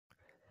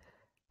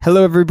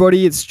Hello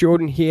everybody, it's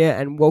Jordan here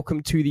and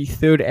welcome to the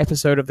third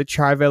episode of the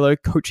Trivelo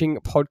Coaching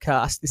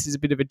Podcast. This is a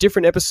bit of a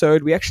different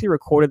episode. We actually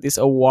recorded this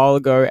a while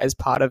ago as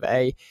part of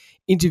a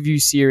interview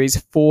series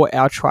for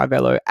our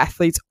Trivelo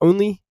athletes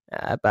only,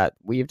 but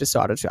we have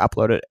decided to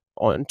upload it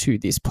onto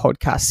this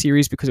podcast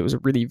series because it was a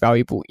really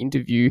valuable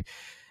interview.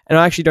 And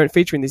I actually don't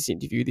feature in this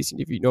interview.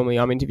 Normally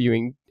I'm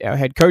interviewing our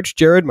head coach,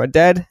 Jared, my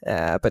dad,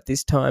 but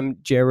this time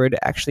Jared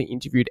actually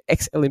interviewed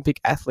ex-Olympic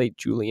athlete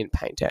Julian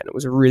Painter, and it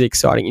was a really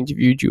exciting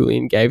interview.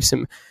 Julian gave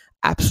some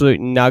absolute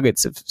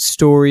nuggets of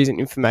stories and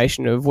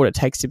information of what it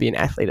takes to be an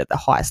athlete at the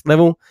highest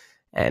level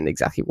and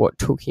exactly what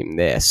took him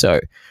there. So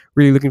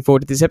really looking forward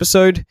to this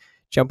episode.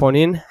 Jump on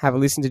in, have a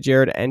listen to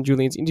Jared and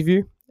Julian's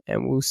interview,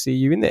 and we'll see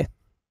you in there.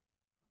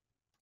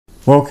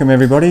 Welcome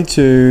everybody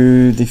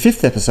to the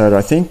fifth episode,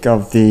 I think,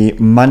 of the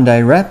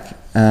Monday Wrap.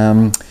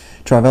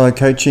 Trivelo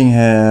Coaching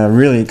are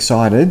really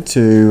excited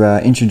to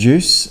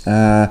introduce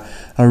a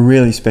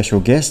really special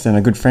guest and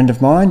a good friend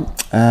of mine,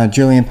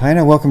 Julian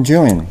Painter. Welcome,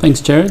 Julian. Thanks,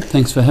 Jared.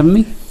 Thanks for having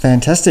me.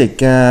 Fantastic.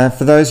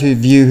 For those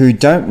of you who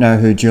don't know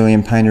who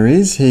Julian Painter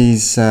is,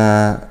 he's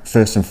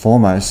first and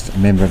foremost a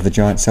member of the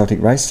Giant Celtic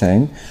race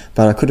team,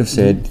 but I could have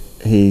said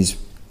he's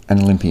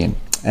an Olympian.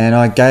 And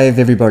I gave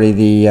everybody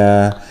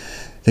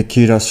the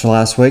kudos for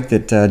last week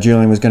that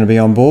Julian was going to be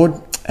on board,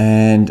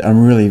 and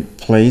I'm really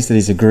pleased that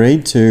he's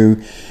agreed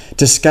to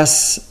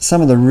discuss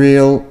some of the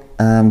real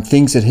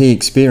things that he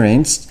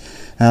experienced.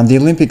 The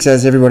Olympics,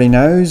 as everybody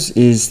knows,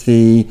 is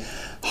the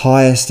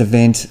highest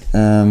event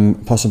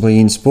possibly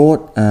in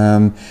sport,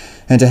 and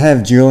to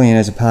have Julian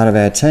as a part of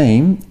our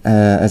team,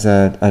 as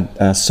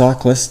a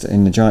cyclist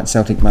in the Giant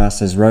Celtic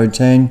Masters road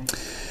team,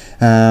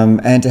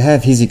 and to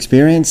have his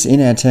experience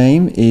in our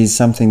team is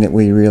something that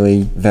we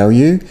really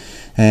value.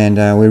 And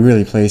we're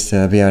really pleased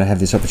to be able to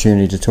have this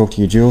opportunity to talk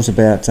to you, Jules,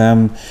 about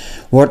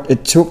what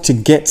it took to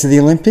get to the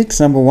Olympics,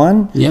 number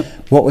one. Yep.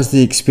 What was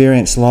the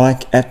experience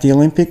like at the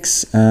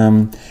Olympics?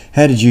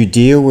 How did you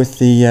deal with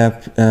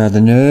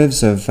the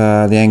nerves of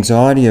the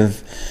anxiety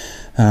of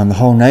the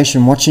whole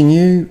nation watching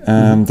you,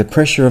 the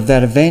pressure of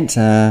that event,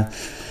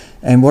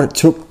 and what it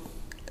took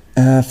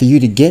for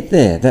you to get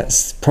there?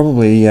 That's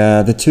probably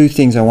the two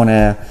things I want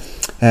our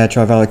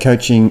Trivelo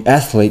Coaching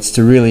athletes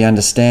to really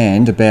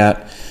understand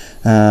about.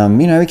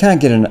 We can't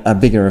get a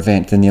bigger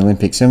event than the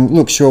Olympics. And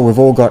look, sure, we've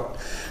all got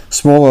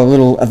smaller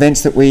little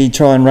events that we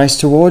try and race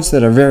towards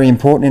that are very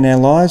important in our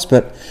lives,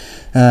 but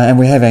and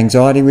we have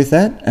anxiety with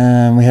that.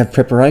 We have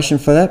preparation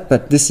for that,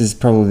 but this is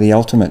probably the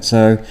ultimate.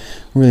 So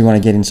we really want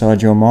to get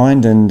inside your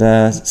mind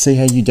and see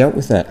how you dealt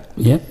with that.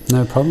 Yeah,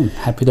 no problem.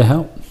 Happy to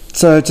help.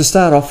 So to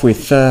start off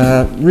with,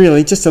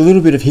 really just a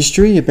little bit of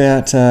history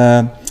about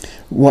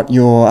what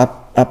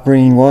your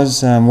upbringing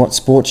was, what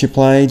sports you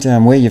played,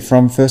 where you're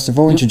from. First of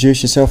all,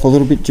 introduce yourself a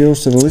little bit,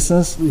 Jules, to the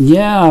listeners.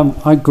 Yeah,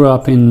 I grew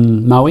up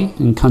in Maui,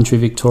 in country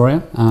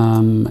Victoria,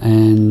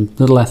 and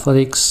little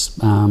athletics,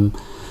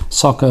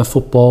 soccer,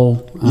 football,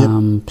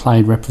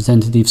 played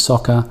representative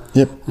soccer.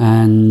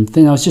 And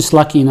then I was just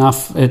lucky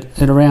enough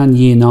at around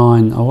year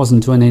 9, I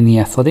wasn't doing any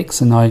athletics,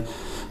 and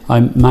I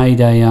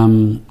made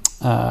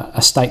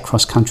a state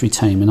cross-country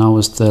team, and I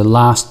was the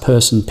last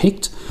person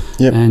picked.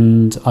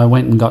 And I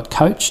went and got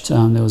coached.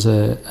 There was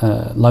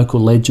a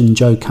local legend,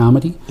 Joe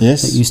Carmody,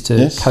 that used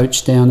to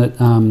coach down at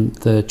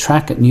the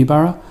track at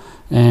Newborough,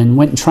 and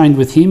went and trained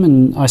with him.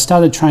 And I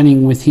started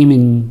training with him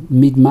in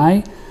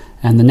mid-May,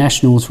 and the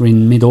Nationals were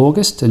in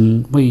mid-August,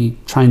 and we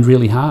trained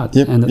really hard.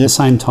 And at the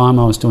same time,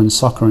 I was doing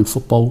soccer and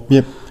football.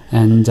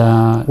 And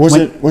was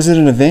it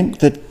an event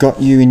that got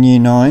you in year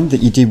 9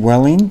 that you did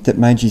well in, that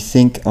made you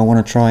think, I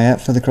want to try out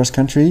for the cross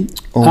country,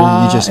 or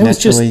you just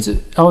naturally?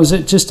 I was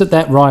just at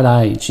that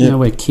right age, you know,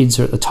 where kids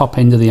are at the top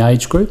end of the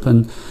age group,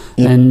 and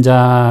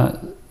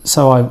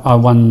so I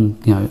won.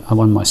 I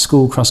won my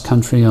school cross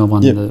country. I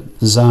won the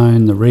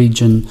zone, the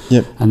region,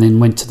 and then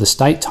went to the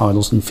state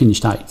titles and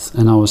finished 8th.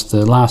 And I was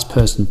the last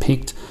person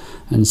picked,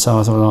 and so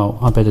I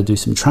thought, I better do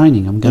some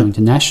training. I'm going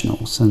to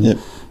nationals,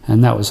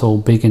 and that was all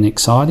big and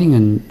exciting,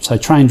 and so I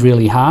trained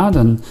really hard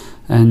and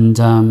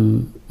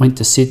went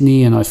to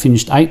Sydney, and I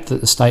finished 8th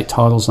at the state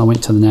titles, and I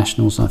went to the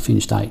nationals and I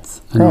finished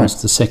 8th, and I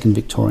was the second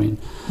Victorian.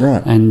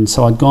 And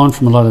so I'd gone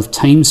from a lot of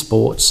team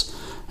sports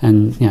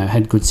and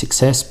had good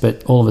success,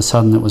 but all of a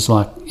sudden it was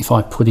like, if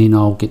I put in,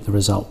 I'll get the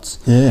results.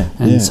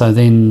 So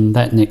then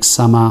that next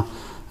summer,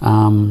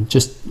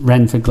 just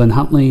ran for Glen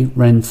Huntly,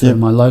 ran for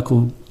my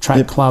local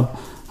track club,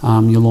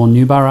 Yallourn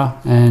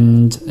Newborough,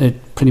 and it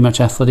pretty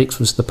much athletics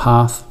was the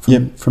path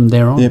from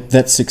there on.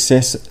 That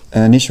success,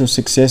 initial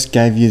success,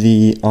 gave you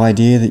the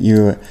idea that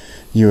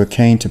you were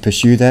keen to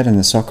pursue that, and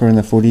the soccer and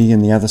the footy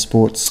and the other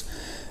sports,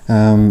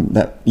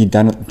 that you'd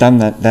done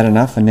that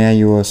enough, and now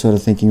you were sort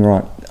of thinking,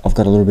 right, I've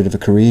got a little bit of a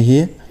career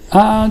here.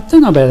 I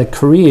don't know about a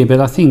career, but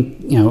I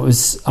think I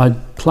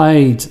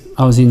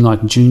was in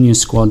like junior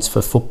squads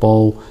for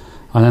football.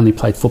 I only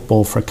played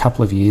football for a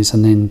couple of years,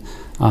 and then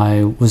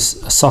I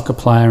was a soccer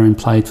player and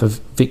played for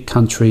Vic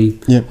Country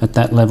at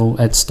that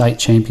level, at state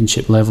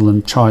championship level,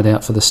 and tried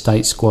out for the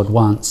state squad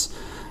once.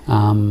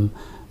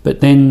 But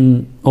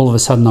then all of a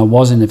sudden I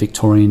was in a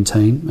Victorian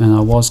team and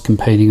I was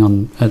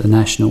competing at the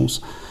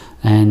Nationals.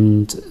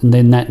 And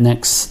then that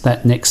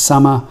next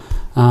summer,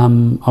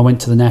 I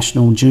went to the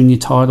national junior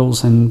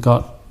titles and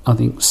got, I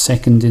think,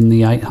 second in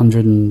the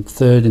 800 and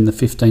third in the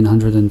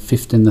 1500 and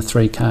fifth in the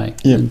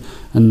 3K,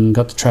 and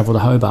got to travel to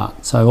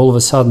Hobart. So all of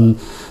a sudden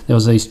there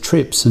was these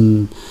trips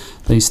and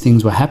these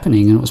things were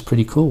happening, and it was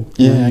pretty cool.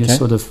 You're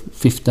sort of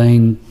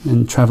 15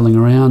 and travelling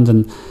around,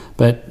 and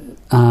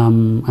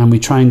we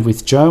trained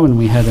with Joe, and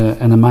we had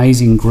an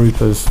amazing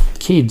group of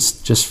kids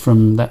just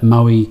from that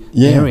Moe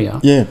area.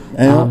 Yeah,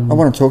 and I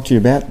want to talk to you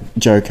about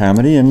Joe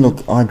Carmody. And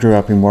look, I grew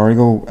up in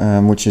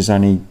Warragul, which is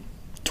only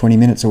 20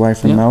 minutes away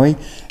from Moe,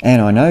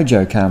 and I know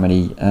Joe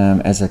Carmody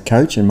as a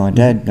coach, and my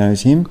dad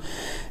knows him.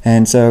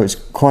 And so it's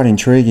quite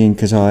intriguing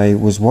because I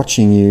was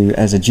watching you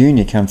as a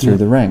junior come through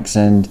the ranks,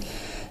 and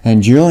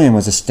Julian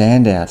was a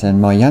standout, and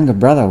my younger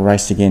brother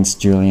raced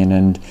against Julian,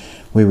 and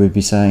we would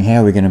be saying,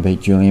 how are we going to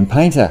beat Julian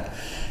Painter?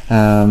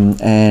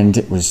 And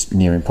it was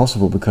near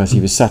impossible because he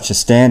was such a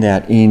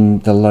standout in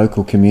the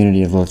local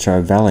community of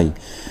Latrobe Valley.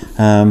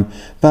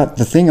 But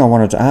the thing I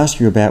wanted to ask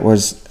you about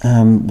was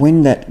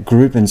when that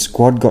group and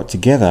squad got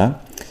together,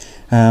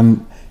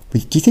 do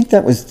you think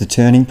that was the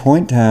turning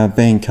point,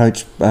 being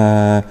coached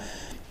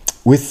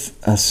with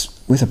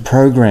a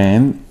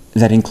program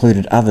that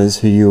included others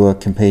who you were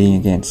competing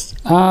against?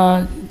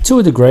 To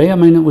a degree. I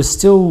mean, it was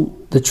still,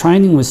 the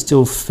training was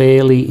still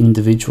fairly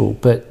individual,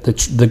 but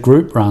the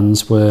group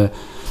runs were,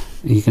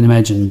 you can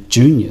imagine,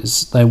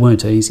 juniors. They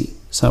weren't easy.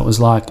 So it was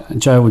like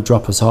Joe would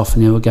drop us off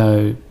and he would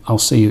go, I'll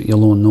see you at your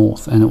lawn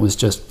north. And it was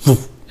just,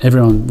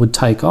 everyone would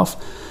take off.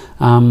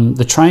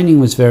 The training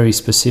was very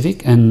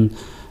specific, and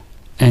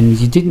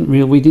we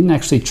didn't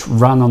actually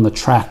run on the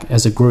track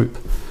as a group.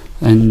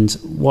 And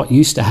what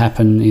used to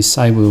happen is,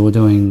 say we were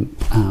doing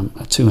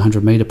a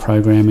 200 metre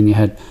program, and you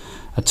had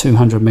a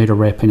 200 metre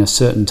rep in a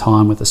certain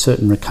time with a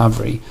certain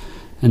recovery.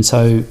 And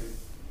so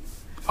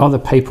other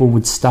people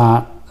would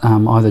start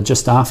either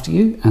just after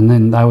you, and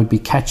then they would be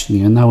catching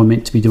you, and they were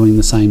meant to be doing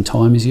the same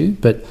time as you,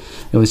 but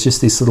it was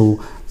just this little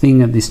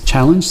thing of this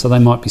challenge. So they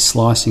might be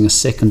slicing a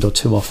second or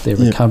two off their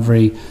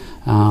recovery,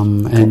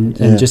 and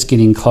just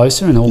getting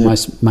closer, and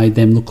almost made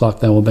them look like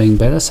they were being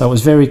better. So it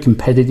was very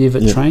competitive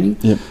at training.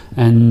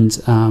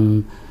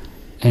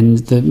 And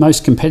the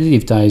most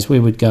competitive days we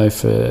would go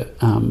for,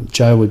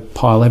 Joe would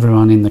pile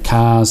everyone in the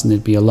cars, and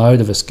there'd be a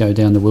load of us go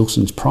down to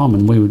Wilson's Prom,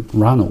 and we would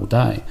run all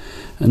day.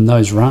 And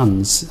those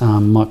runs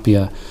might be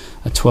a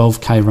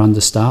 12k run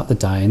to start the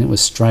day, and it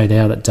was straight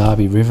out at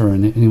Derby River,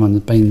 and anyone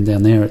that's been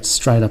down there, it's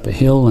straight up a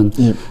hill, and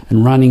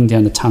running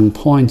down to Tongue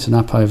Point and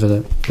up over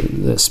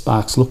the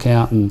Sparks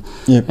Lookout, and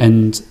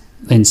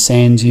then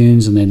sand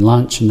dunes, and then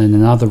lunch, and then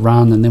another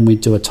run, and then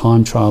we'd do a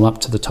time trial up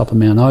to the top of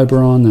Mount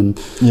Oberon, and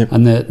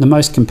the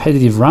most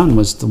competitive run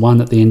was the one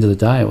at the end of the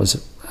day. It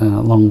was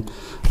along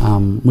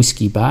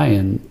Whiskey Bay,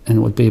 and it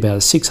would be about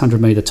a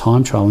 600 metre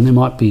time trial, and there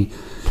might be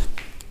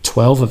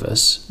 12 of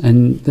us,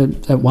 and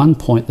at one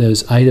point there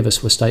was 8 of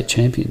us were state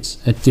champions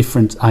at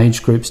different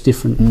age groups,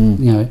 different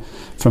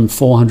from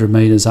 400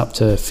 metres up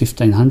to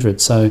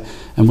 1500. So,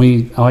 and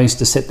I used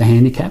to set the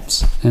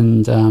handicaps,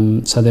 and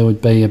so there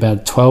would be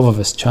about 12 of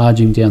us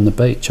charging down the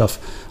beach off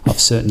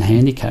certain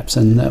handicaps,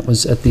 and that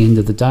was at the end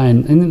of the day.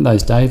 And in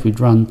those days we'd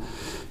run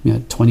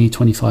 20,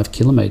 25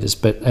 kilometres,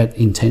 but at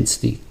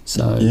intensity.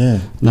 So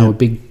they were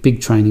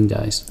big training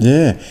days.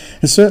 Yeah,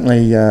 and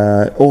certainly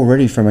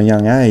already from a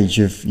young age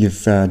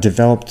you've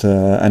developed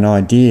an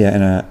idea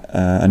and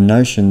a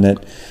notion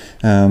that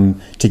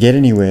to get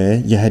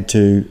anywhere you had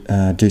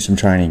to do some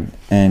training,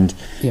 and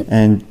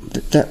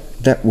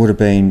that would have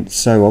been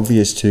so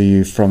obvious to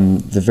you from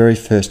the very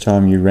first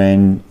time you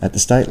ran at the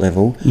state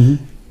level,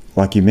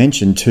 like you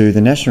mentioned, to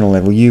the national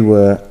level. You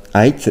were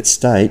 8th at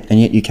state,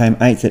 and yet you came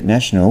 8th at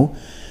national,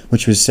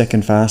 which was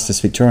second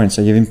fastest Victorian.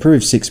 So you've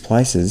improved 6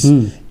 places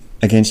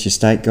against your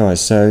state guys.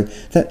 So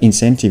that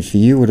incentive for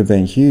you would have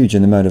been huge,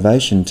 and the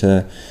motivation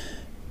to...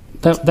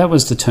 That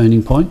was the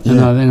turning point. And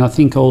then I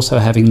think also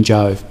having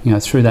Joe,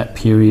 through that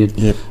period...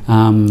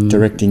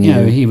 directing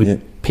you. He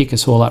would pick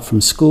us all up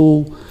from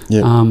school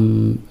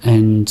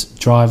and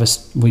drive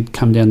us. We'd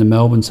come down to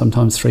Melbourne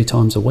sometimes 3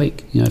 times a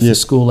week, for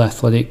school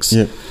athletics.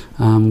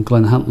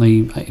 Glenn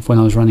Huntley, when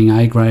I was running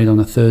A grade on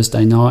a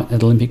Thursday night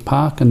at Olympic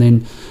Park, and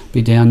then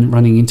be down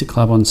running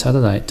Interclub on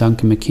Saturday at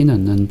Duncan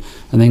McKinnon, and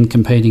then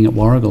competing at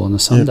Warragul on a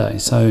Sunday.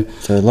 So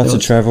lots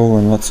of travel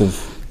and lots of...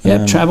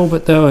 travel,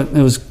 but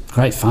it was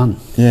great fun.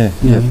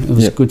 It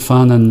was good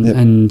fun,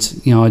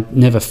 and I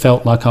never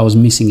felt like I was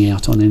missing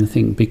out on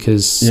anything,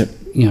 because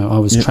I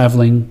was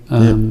travelling,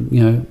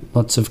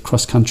 lots of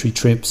cross-country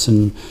trips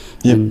and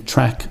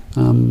track,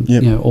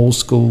 all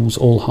schools,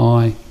 all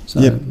high, so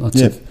lots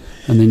of...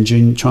 And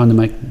then trying to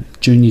make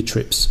junior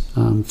trips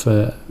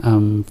for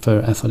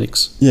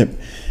athletics.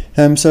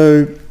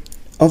 So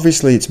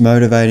obviously it's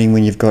motivating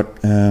when you've got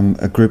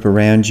a group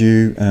around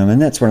you,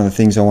 and that's one of the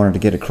things I wanted to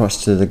get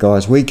across to the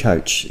guys we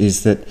coach,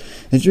 is that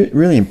it's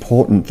really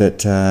important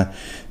that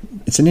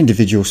it's an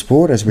individual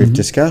sport, as we've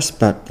discussed,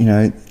 but, you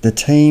know, the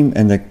team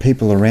and the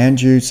people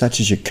around you, such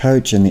as your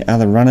coach and the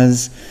other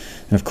runners,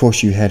 and of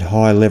course you had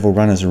high-level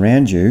runners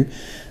around you,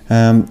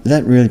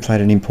 that really played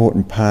an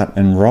important part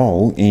and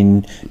role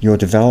in your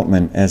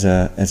development as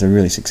a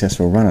really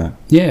successful runner.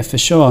 Yeah, for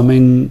sure. I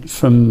mean,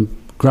 from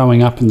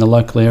growing up in the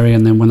local area,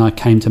 and then when I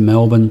came to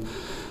Melbourne,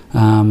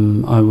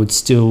 I would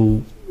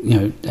still, you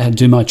know,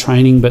 do my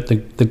training, but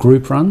the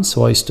group runs.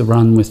 So I used to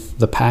run with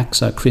the pack,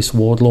 so Chris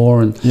Wardlaw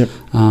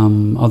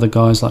and other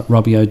guys like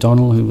Robbie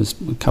O'Donnell, who was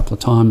a couple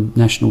of time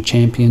national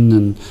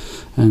champion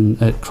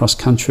and at cross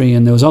country,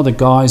 and there was other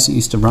guys that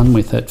used to run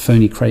with at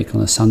Ferny Creek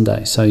on a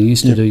Sunday. So you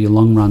used to do your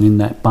long run in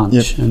that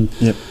bunch, and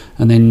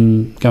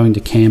then going to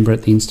Canberra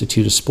at the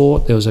Institute of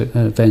Sport, there was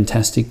a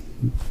fantastic,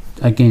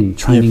 again,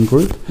 training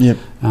group.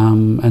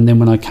 And then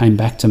when I came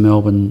back to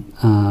Melbourne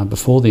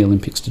before the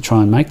Olympics to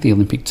try and make the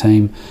Olympic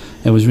team,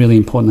 it was really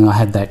important that I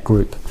had that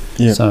group.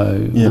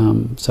 So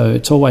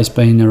it's always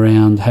been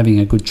around having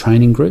a good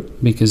training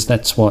group, because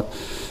that's what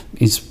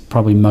is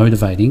probably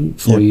motivating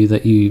for you.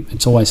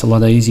 It's always a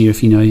lot easier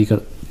if you know you've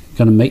got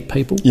to meet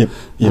people.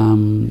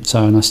 And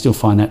I still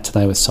find that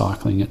today with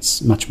cycling.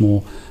 It's much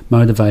more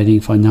motivating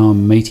if I know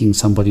I'm meeting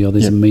somebody or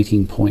there's a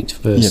meeting point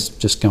versus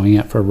just going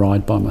out for a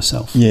ride by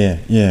myself.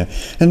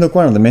 And look,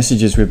 one of the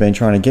messages we've been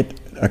trying to get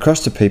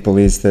across to people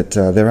is that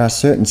there are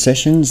certain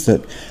sessions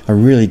that are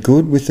really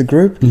good with the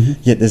group,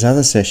 yet there's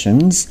other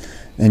sessions,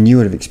 and you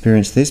would have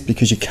experienced this,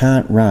 because you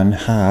can't run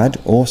hard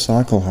or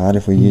cycle hard,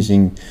 if we're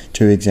using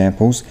two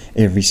examples,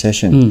 every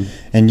session.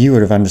 And you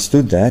would have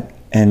understood that.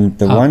 And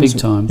the ones,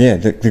 big time.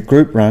 The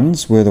group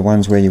runs were the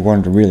ones where you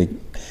wanted to really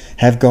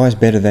have guys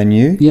better than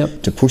you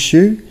to push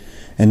you,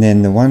 and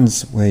then the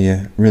ones where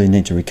you really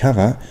need to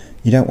recover,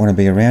 you don't want to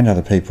be around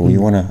other people.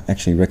 You want to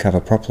actually recover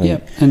properly.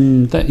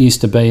 And that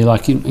used to be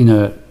like, you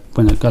know,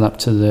 when it got up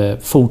to the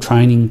full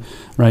training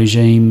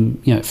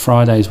regime, you know,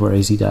 Fridays were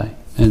easy day,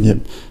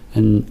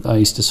 and I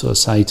used to sort of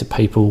say to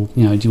people,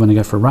 you know, do you want to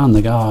go for a run?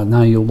 They go, oh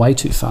no, you're way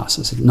too fast.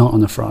 I said, not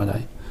on a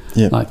Friday.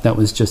 Like that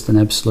was just an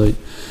absolute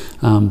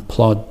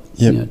plod.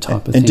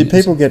 Type of thing. And did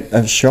people get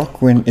a shock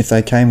if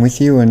they came with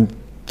you and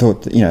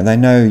thought that, you know, they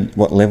know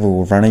what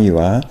level of runner you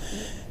are?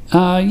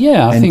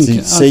 I think.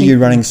 To see you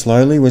running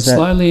slowly, was that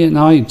slowly?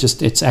 No,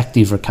 it's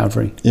active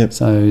recovery.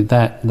 So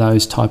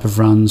those type of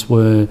runs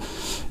were,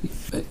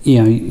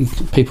 you know,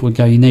 people would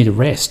go, you need a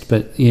rest,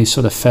 but you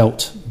sort of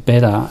felt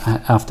better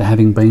after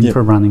having been for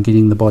a run and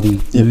getting the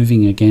body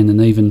moving again, and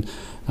even.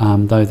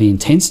 Though the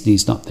intensity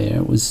is not there,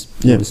 it was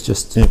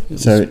just.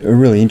 So a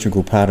really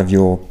integral part of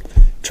your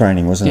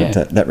training, wasn't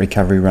it? That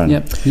recovery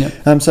run.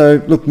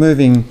 So look,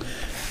 moving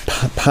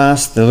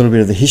past a little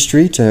bit of the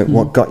history to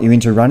what got you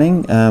into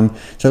running.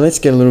 So let's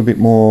get a little bit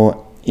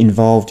more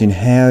involved in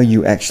how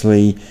you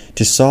actually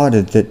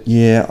decided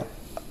that,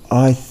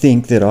 I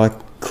think that I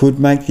could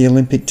make the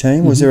Olympic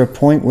team. Was there a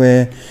point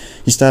where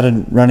you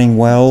started running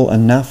well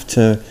enough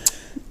to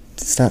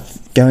start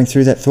going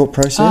through that thought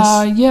process?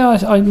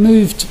 I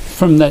moved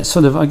from that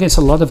sort of, I guess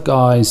a lot of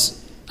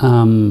guys,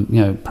 you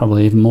know,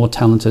 probably even more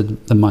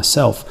talented than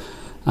myself,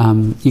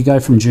 you go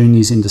from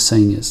juniors into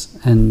seniors,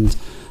 and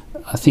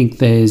I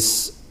think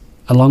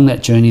along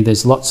that journey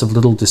there's lots of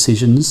little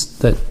decisions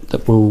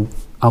that will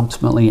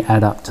ultimately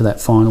add up to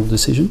that final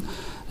decision,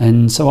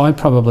 and so I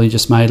probably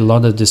just made a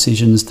lot of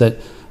decisions that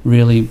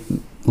really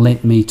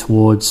lent me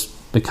towards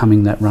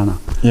becoming that runner.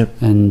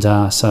 And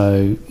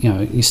so, you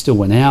know, you still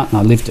went out, and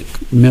I lived at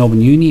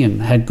Melbourne Uni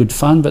and had good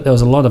fun, but there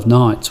was a lot of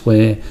nights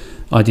where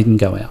I didn't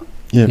go out.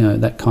 You know,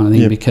 that kind of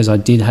thing, because I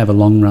did have a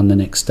long run the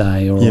next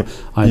day, or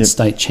I had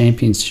state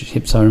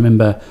championships. I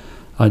remember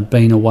I'd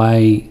been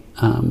away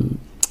on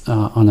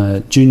a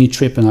junior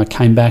trip, and I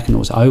came back and it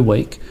was O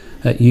week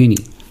at uni,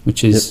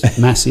 which is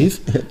massive,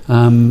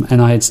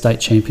 and I had state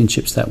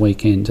championships that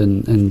weekend,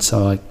 and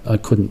so I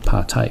couldn't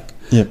partake.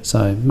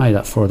 So made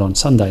up for it on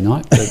Sunday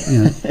night, but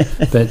you know,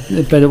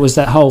 but it was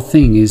that whole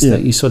thing is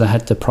that you sort of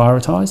had to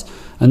prioritise,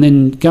 and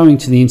then going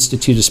to the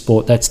Institute of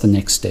Sport, that's the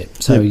next step.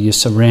 So you're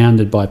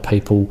surrounded by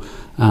people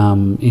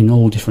in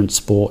all different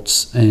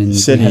sports, and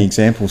setting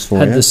examples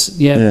for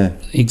you.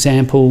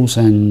 Examples,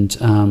 and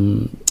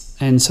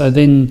so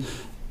then,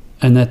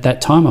 and at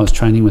that time I was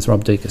training with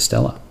Rob de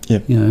Castella.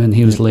 You know, and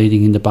he was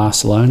leading into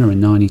Barcelona in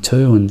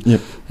 '92,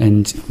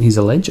 and he's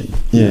a legend.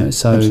 You know,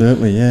 so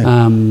absolutely,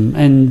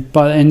 and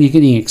you're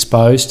getting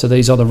exposed to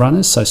these other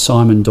runners. So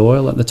Simon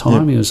Doyle at the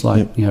time, he was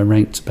like you know,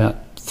 ranked about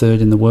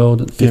third in the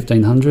world at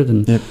 1500,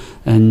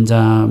 and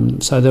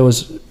so there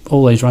was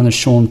all these runners: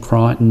 Sean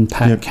Crichton,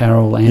 Pat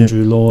Carroll,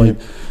 Andrew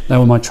Lloyd. They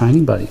were my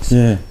training buddies,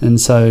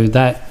 and so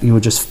that you were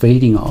just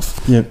feeding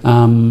off.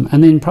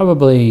 And then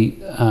probably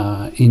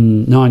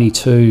in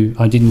 '92,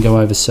 I didn't go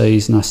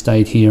overseas, and I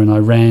stayed here, and I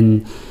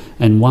ran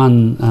and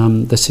won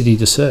the City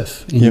to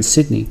Surf in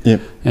Sydney,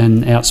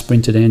 and out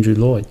sprinted Andrew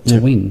Lloyd to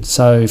win.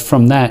 So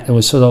from that, it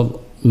was sort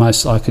of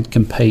most I could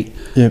compete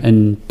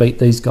and beat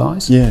these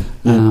guys.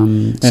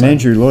 And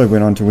Andrew Lloyd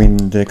went on to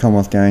win the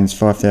Commonwealth Games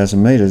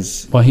 5,000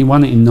 metres. Well, he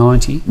won it in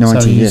 90.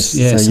 90,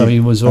 so so he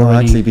was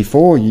already... actually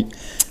before you...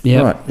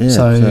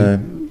 So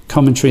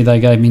commentary, they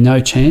gave me no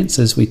chance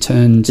as we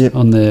turned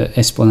on the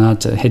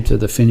Esplanade to head to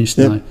the finish.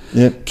 And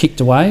I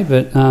kicked away.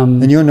 But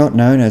and you're not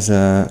known as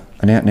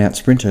an out-and-out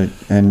sprinter,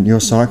 and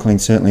your cycling,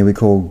 certainly we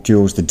call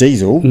Jules the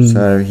Diesel,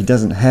 so he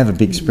doesn't have a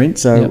big sprint.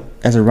 So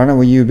as a runner,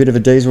 were you a bit of a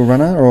diesel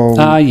runner? Or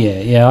I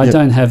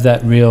don't have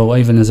that real,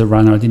 even as a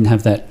runner, I didn't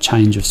have that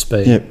change of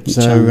speed.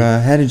 So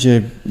how did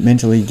you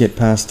mentally get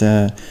past,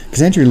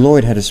 because Andrew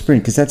Lloyd had a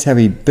sprint, because that's how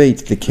he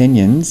beat the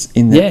Kenyans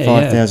in that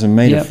 5,000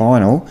 metre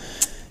final.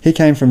 He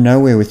came from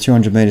nowhere with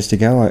 200 metres to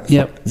go.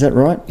 Is that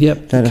right?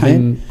 Yep.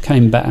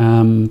 Came back.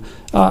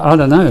 I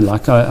don't know.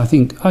 Like I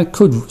think I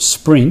could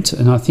sprint,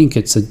 and I think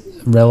it's a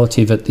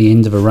relative at the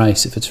end of a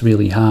race if it's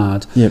really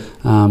hard.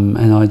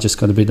 And I just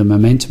got a bit of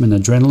momentum and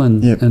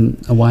adrenaline,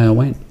 and away I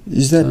went.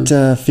 Is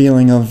that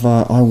feeling of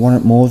I want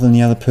it more than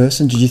the other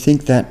person? Did you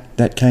think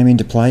that came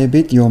into play a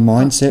bit? Your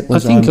mindset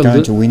was, I'm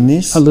going to win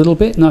this? A little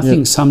bit, and I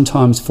think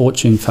sometimes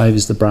fortune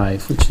favours the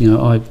brave, which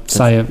I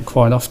say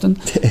quite often.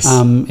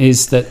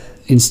 Is that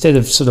instead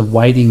of sort of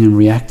waiting and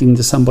reacting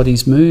to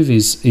somebody's move,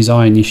 is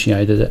I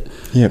initiated it.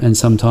 And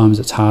sometimes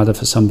it's harder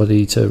for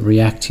somebody to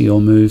react to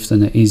your move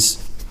than it is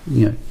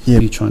you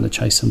trying to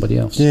chase somebody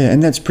else.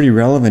 And that's pretty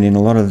relevant in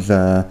a lot of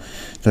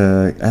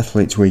the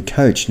athletes we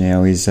coach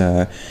now is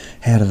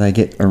how do they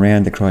get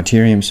around the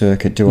criterium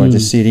circuit? Do I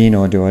just sit in,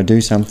 or do I do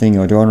something,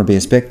 or do I want to be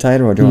a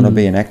spectator, or do I want to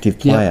be an active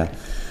player?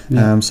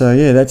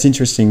 That's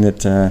interesting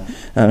that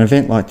an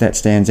event like that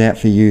stands out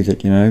for you, that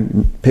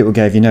people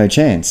gave you no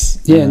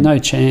chance. No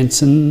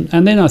chance, and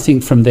then I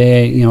think from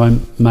there I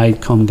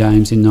made Com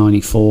Games in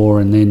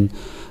 '94, and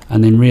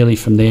then really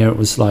from there it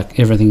was like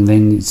everything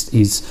then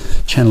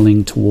is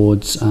channeling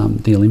towards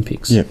the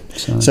Olympics.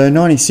 So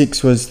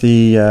 '96 was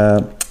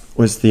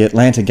the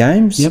Atlanta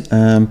Games.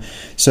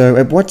 So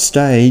at what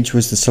stage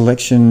was the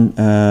selection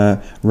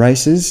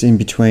races in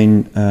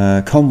between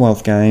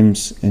Commonwealth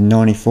Games in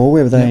 '94?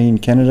 Where were they in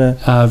Canada?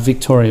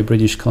 Victoria,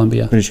 British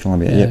Columbia.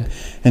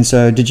 And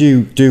so did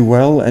you do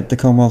well at the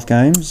Commonwealth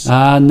Games?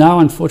 No,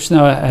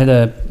 unfortunately I had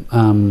a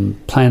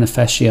plantar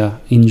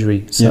fascia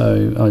injury.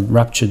 So I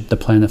ruptured the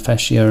plantar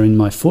fascia in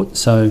my foot.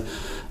 So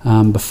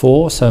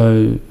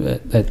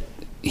that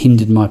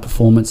hindered my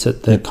performance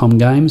at the Com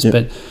Games,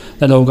 but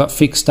that all got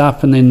fixed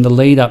up, and then the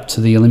lead up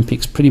to the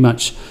Olympics, pretty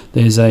much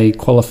there's a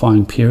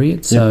qualifying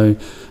period. So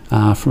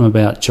from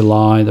about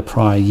July the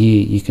prior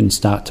year, you can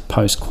start to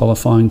post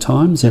qualifying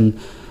times, and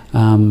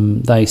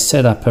they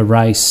set up a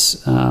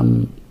race,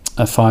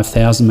 a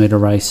 5,000 metre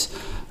race,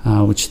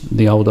 which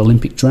the old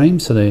Olympic dream.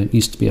 So there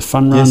used to be a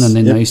fun run, and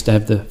then they used to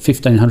have the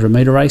 1,500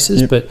 metre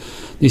races. But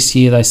this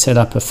year they set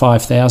up a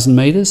 5,000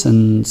 metres,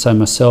 and so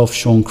myself,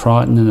 Sean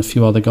Crichton, and a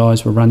few other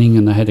guys were running,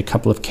 and they had a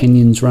couple of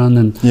Kenyans run,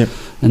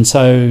 and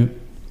so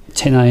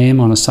 10 a.m.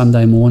 on a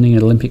Sunday morning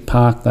at Olympic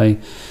Park they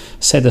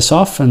set us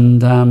off,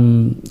 and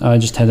I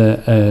just had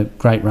a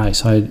great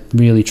race. I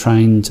really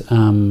trained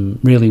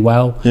really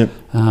well.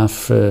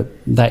 For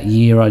that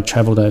year I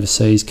travelled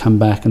overseas, come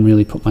back and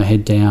really put my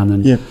head down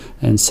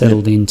and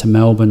settled into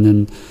Melbourne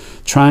and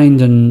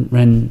trained and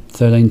ran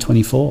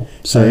 13:24.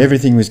 So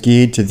everything was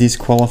geared to this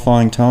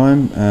qualifying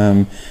time.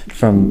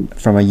 From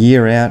a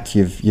year out,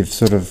 you've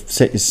sort of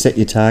set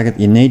your target.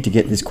 You need to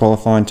get this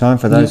qualifying time.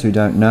 For those who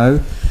don't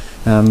know,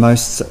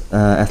 most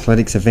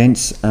athletics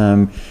events,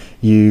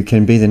 you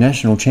can be the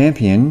national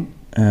champion,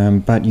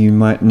 but you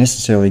might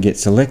necessarily get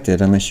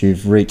selected unless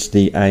you've reached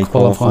the A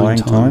qualifying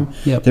time.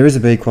 There is a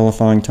B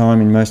qualifying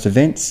time in most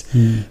events,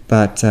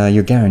 but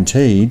you're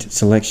guaranteed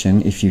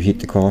selection if you hit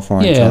the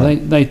qualifying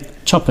time. They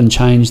chop and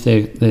change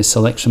their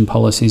selection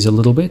policies a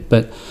little bit,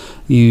 but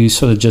you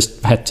sort of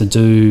just had to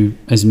do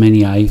as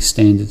many A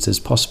standards as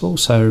possible.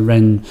 So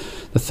ran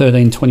the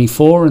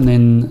 13:24, and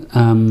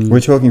then we're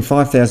talking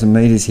 5,000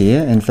 metres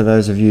here, and for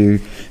those of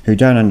you who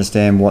don't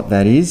understand what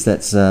that is,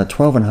 that's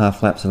 12 and a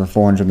half laps of a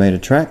 400 metre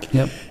track,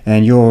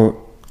 and you're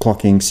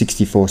clocking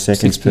 64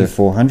 seconds per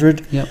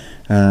 400,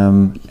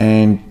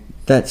 and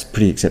that's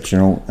pretty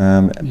exceptional.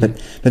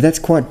 But that's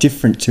quite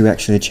different to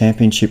actually a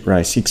championship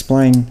race.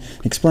 Explain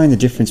the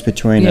difference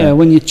between.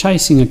 When you're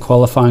chasing a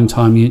qualifying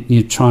time,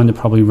 you're trying to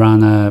probably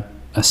run a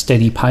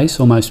steady pace,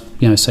 almost,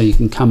 so you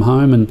can come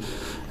home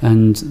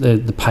and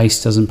the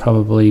pace doesn't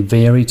probably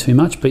vary too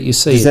much. But you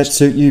see, does that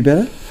suit you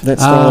better? That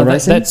style of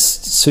racing? That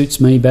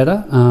suits me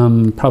better.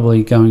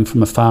 Probably going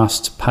from a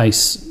fast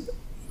pace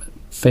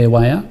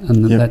fairwayer,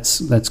 and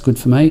that's good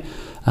for me.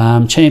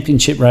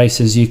 Championship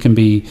races, you can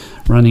be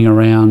running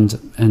around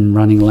and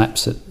running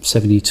laps at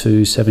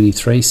 72,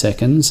 73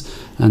 seconds,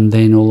 and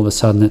then all of a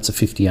sudden it's a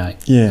 58,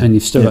 and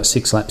you've still got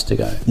 6 laps to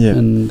go.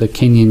 And the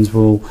Kenyans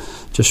will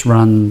just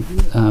run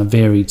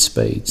varied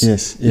speeds.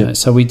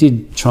 So we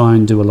did try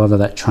and do a lot of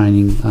that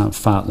training,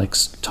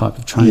 fartleks type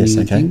of training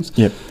and things.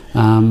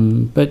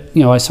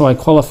 But so I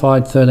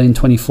qualified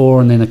 13:24,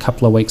 and then a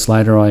couple of weeks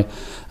later I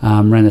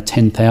ran a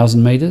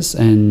 10,000 metres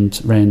and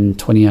ran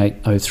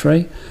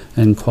 28:03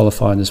 and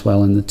qualified as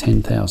well in the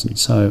 10,000.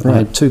 So I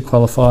had 2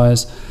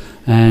 qualifiers,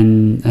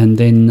 And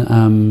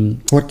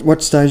then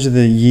what stage of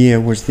the year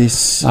was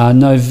this?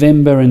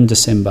 November and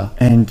December.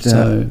 And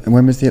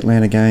when was the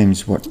Atlanta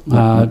Games? What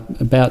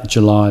about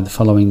July the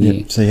following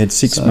year. So you had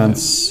 6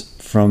 months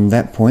from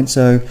that point.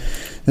 So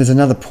there's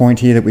another point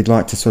here that we'd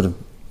like to sort of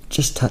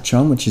just touch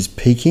on, which is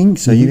peaking.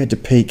 So you had to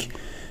peak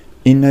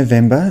in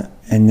November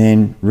and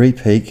then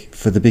re-peak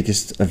for the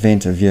biggest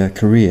event of your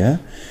career.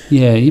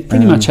 Yeah, you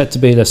pretty much had to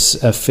be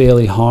at a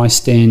fairly high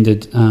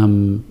standard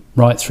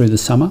right through the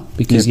summer,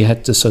 because you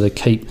had to sort of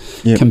keep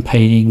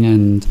competing,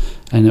 and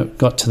it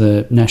got to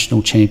the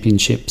national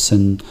championships,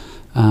 and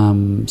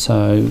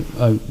so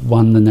I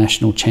won the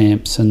national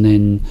champs. And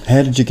then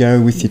how did you go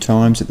with your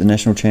times at the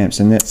national champs?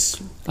 And that's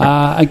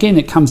again,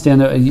 it comes down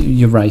to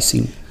your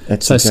racing.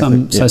 So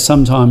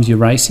sometimes you're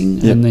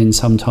racing, and then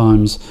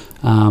sometimes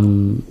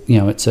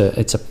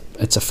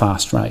it's a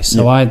fast race.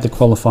 So I had the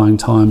qualifying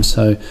time,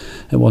 so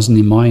it wasn't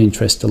in my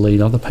interest to lead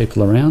other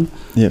people around.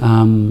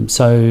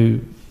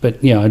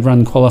 But I'd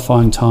run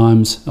qualifying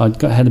times.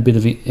 Had a bit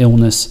of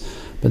illness,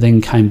 but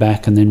then came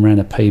back and then ran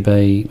a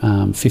PB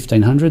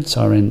 1500.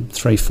 So I ran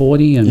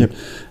 340,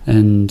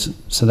 and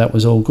so that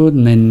was all good.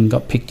 And then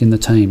got picked in the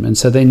team. And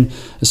so then,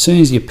 as soon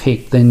as you're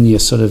picked, then you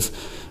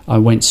I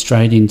went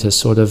straight into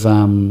sort of.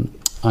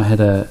 I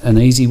had an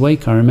easy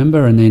week, I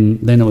remember, and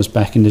then it was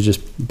back into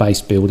just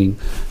base building.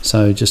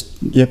 So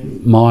just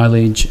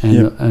mileage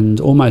and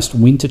almost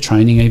winter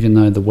training, even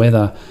though the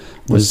weather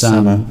was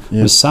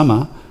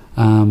summer.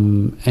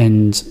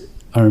 And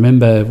I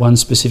remember one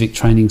specific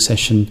training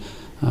session.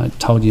 I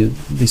told you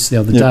this the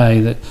other day,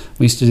 that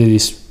we used to do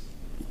this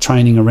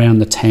training around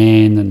the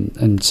Tan,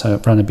 and so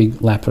run a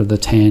big lap of the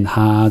Tan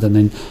hard, and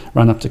then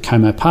run up to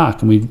Como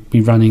Park, and we'd be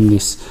running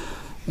this.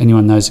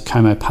 Anyone knows at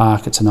Como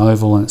Park, it's an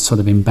oval and it's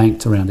sort of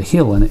embanked around a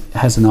hill, and it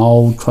has an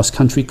old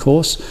cross-country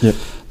course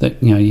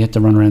that you had to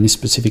run around this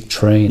specific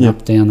tree and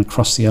up, down,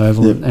 across the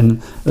oval. And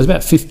it was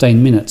about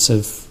 15 minutes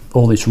of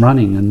all this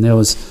running, and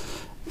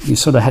you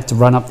sort of had to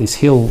run up this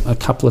hill a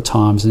couple of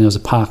times, and there was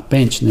a park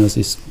bench, and there was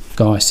this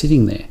guy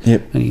sitting there,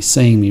 and he's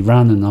seeing me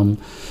run, and I'm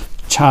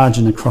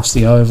charging across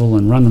the oval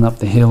and running up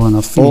the hill, and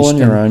I've finished all on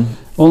your own.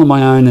 All on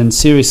my own, and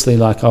seriously,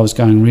 I was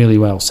going really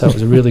well. So it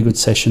was a really good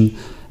session.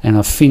 And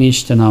I've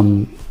finished, and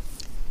I'm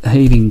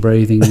heaving,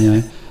 breathing,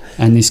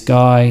 and this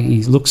guy,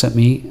 he looks at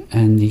me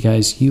and he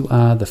goes, "You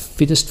are the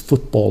fittest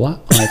footballer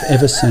I've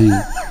ever seen."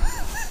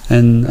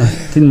 And I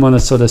didn't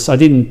want to I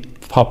didn't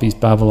pop his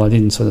bubble. I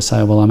didn't sort of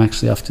say, "Well, I'm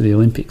actually off to the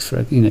Olympics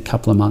in a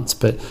couple of months."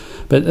 But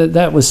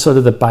that was sort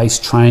of the base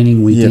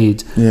training we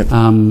did.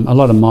 A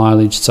lot of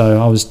mileage.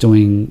 So I was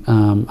doing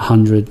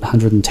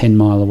 110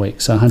 mile a week,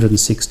 so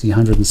 160,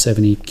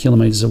 170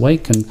 kilometres a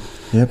week,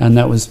 and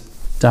that was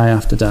day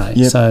after day.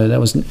 So that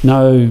was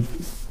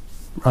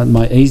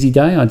my easy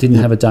day. I didn't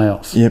have a day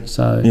off.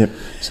 So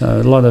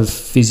a lot of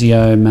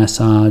physio,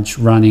 massage,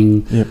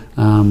 running,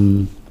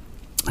 and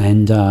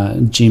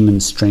gym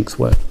and strength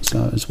work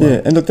as well.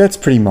 Yeah, and look, that's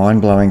pretty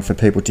mind-blowing for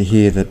people to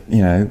hear that,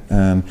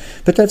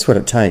 but that's what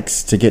it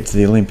takes to get to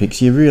the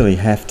Olympics. You really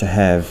have to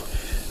have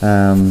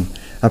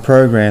a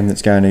program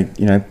that's going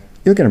to,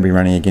 you're going to be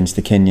running against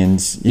the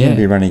Kenyans, you're going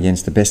to be running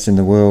against the best in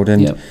the world,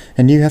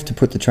 and you have to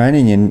put the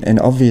training in, and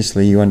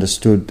obviously you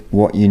understood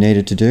what you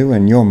needed to do,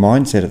 and your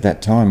mindset at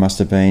that time must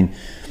have been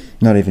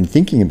not even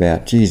thinking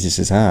about, geez, this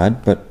is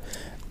hard, but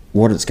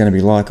what it's going to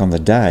be like on the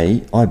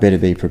day, I better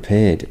be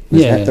prepared.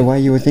 Was that the way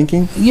you were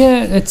thinking?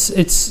 Yeah,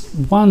 it's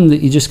one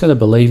that you just got to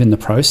believe in the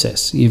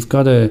process. You've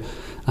got to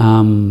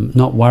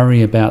not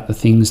worry about the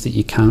things that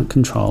you can't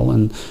control,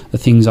 and the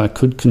things I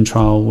could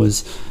control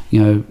was,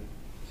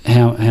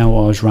 how I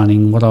was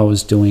running, what I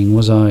was doing,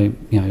 was I,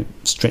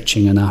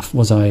 stretching enough,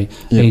 was I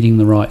eating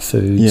the right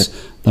foods,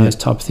 those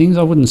type of things.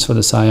 I wouldn't sort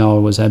of say I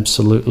was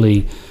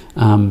absolutely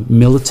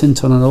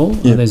militant on it all.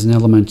 There's an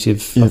element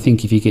of, I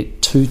think if you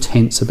get too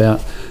tense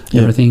about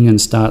everything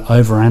and start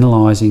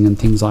over-analysing and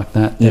things like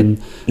that,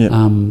 then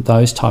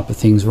those type of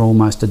things are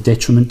almost a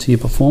detriment to your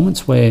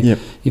performance, where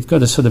you've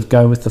got to sort of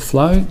go with the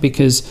flow,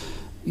 because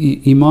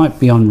you might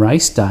be on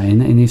race day,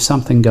 and if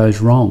something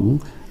goes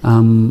wrong,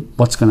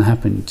 what's going to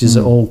happen? Does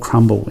it all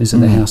crumble? Is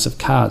it a house of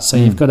cards? So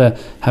you've got to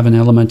have an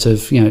element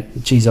of,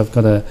 geez, I've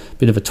got a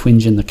bit of a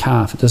twinge in the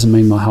calf. It doesn't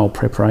mean my whole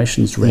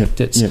preparation's wrecked.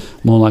 It's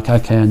more like,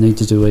 okay, I need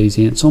to do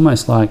easy. And it's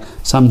almost like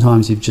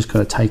sometimes you've just got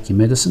to take your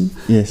medicine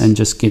and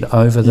just get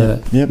over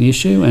the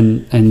issue.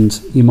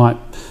 And you might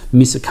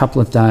miss a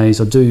couple of days,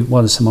 or do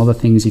what are some other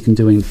things you can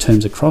do in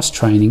terms of cross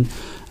training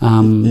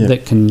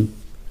that can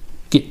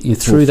get you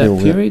through that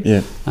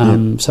period.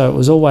 So it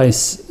was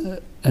always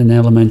an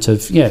element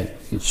of,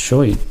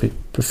 sure, you'd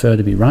prefer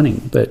to be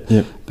running, but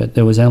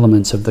there was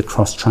elements of the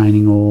cross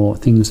training or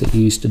things that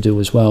you used to do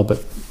as well.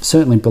 But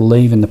certainly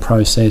believe in the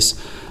process,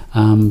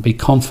 be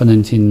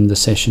confident in the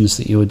sessions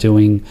that you were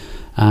doing.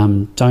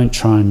 Don't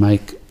try and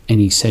make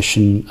any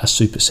session a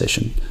super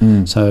session.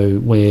 So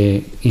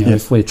where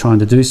if we're trying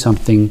to do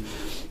something,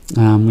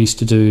 we used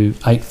to do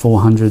 8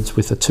 400s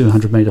with a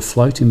 200 metre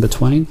float in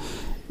between.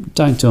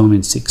 Don't do them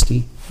in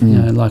 60. You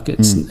know, like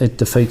it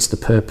defeats the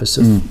purpose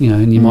of, you know,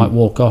 and you might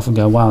walk off and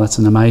go, wow, that's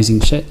an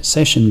amazing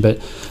session, but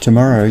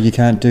tomorrow you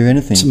can't do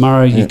anything.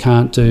 Tomorrow you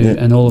can't do,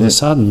 and all of a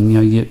sudden, you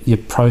know, your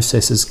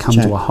processes come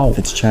to a halt.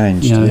 It's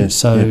changed. You know, yes,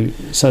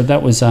 so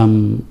that was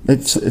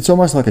it's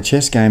almost like a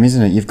chess game,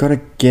 isn't it? You've got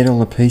to get all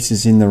the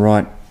pieces in the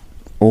right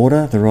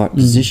order, the right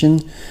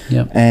position.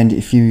 Yep. And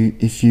if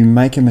you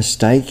make a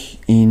mistake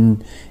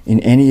in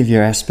any of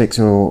your aspects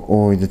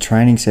or the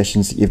training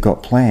sessions that you've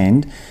got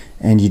planned,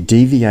 and you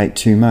deviate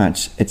too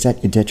much, it's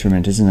at your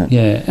detriment, isn't it?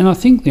 Yeah, and I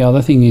think the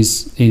other thing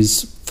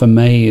is for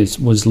me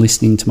was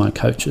listening to my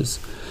coaches.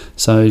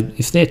 So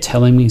if they're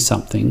telling me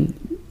something,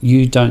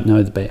 you don't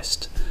know the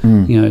best.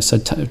 You know, so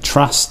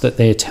trust that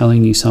they're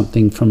telling you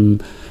something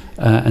from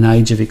an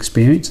age of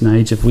experience, an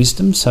age of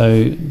wisdom.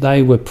 So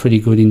they were pretty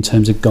good in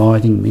terms of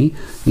guiding me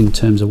in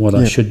terms of what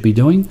I should be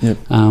doing.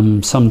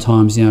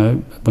 Sometimes, you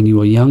know, when you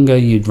were younger,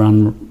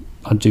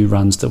 I'd do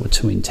runs that were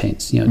too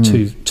intense, you know,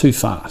 too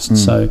fast.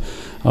 So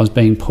I was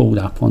being pulled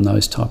up on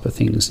those type of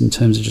things in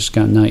terms of just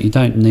going, no, you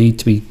don't need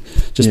to be,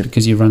 just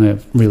because you run a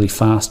really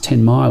fast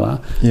 10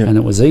 miler and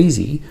it was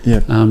easy,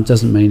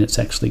 doesn't mean it's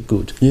actually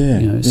good.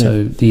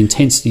 So the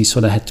intensity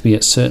sort of had to be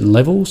at certain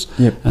levels,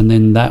 and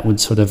then that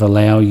would sort of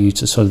allow you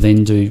to sort of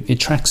then do a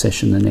track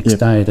session the next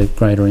day at a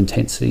greater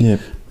intensity.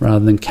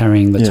 Rather than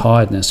carrying the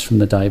tiredness from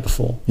the day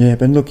before. Yeah,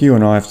 but look, you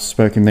and I have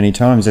spoken many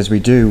times, as we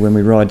do when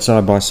we ride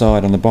side by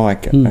side on the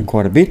bike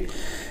quite a bit,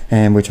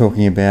 and we're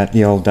talking about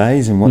the old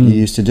days and what you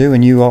used to do,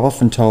 and you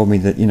often told me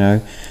that, you know,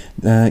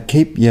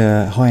 keep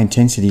your high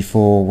intensity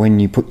for when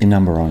you put your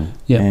number on.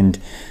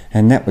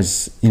 And that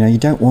was, you know, you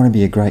don't want to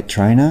be a great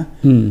trainer,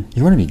 you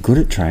want to be good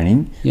at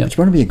training, but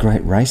you want to be a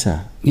great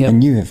racer.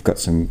 And you have got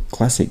some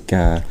classic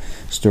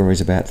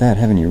stories about that,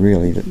 haven't you,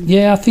 really?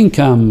 Yeah, I think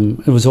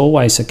it was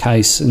always a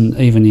case, and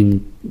even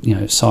in, you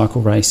know,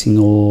 cycle racing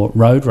or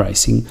road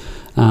racing,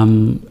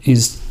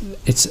 is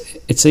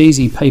it's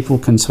easy. People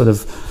can sort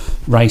of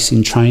race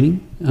in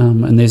training,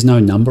 and there's no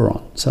number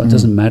on, so it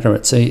doesn't matter.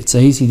 It's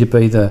easy to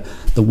be the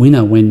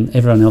winner when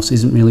everyone else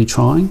isn't really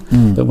trying,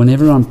 but when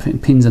everyone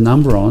pins a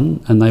number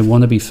on and they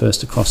want to be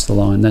first across the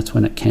line, that's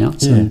when it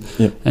counts.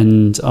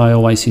 And I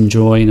always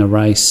enjoy in a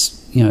race,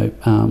 you know,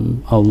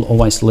 I'll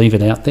always leave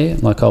it out there,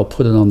 like I'll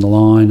put it on the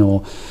line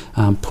or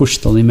push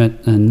the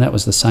limit, and that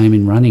was the same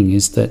in running,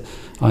 is that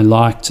I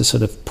like to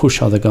sort of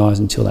push other guys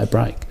until they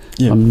break.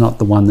 I'm not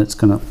the one that's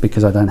going to,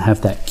 because I don't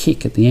have that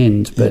kick at the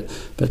end, but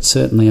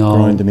certainly I'll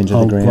grind them into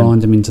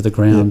the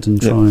ground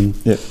and try and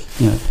you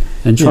know,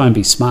 and try and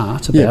be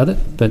smart about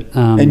it. But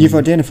and you've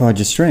identified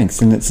your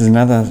strengths, and it's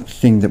another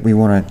thing that we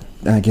want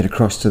to get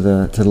across to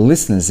the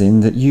listeners,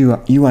 in that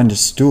you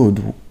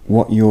understood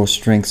what your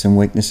strengths and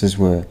weaknesses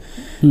were,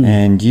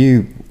 and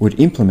you would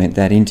implement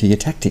that into your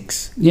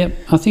tactics.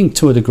 I think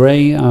to a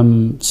degree,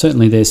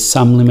 certainly there's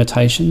some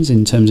limitations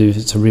in terms of if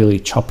it's a really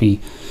choppy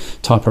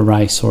type of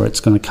race, or it's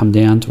going to come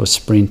down to a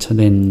sprint, and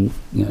then,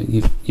 you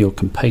know, you'll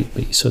compete,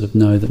 but you sort of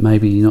know that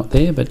maybe you're not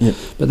there. But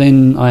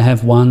then I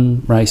have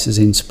won races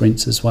in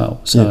sprints as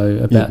well.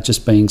 So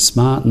just being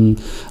smart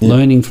and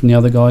learning from the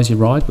other guys you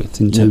ride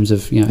with in terms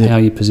of, you know, how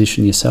you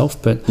position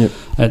yourself. But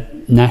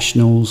at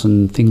nationals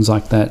and things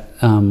like that,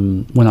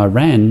 when I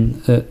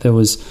ran, there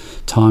was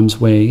times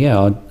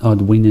where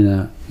I'd win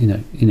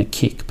in a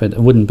kick, but it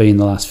wouldn't be in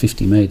the last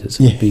 50 metres.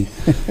 It'd be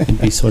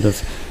sort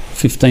of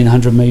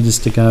 1,500 metres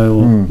to go,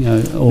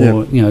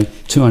 or you know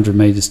 200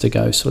 metres to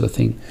go, sort of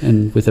thing,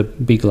 and with a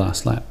big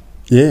last lap.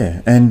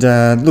 And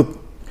look,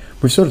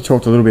 we've sort of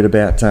talked a little bit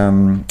about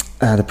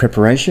the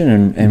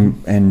preparation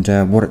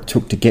and what it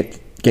took to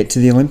get to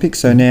the Olympics.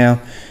 So now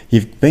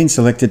you've been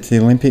selected to the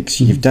Olympics,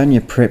 you've done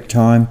your prep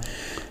time,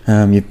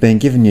 you've been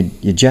given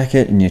your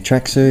jacket and your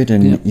tracksuit,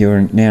 and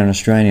you're now an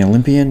Australian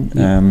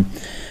Olympian.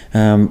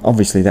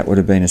 Obviously that would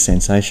have been a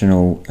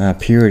sensational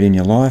period in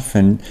your life,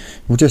 and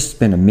we'll just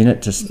spend a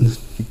minute just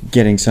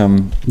getting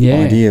some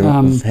idea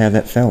of how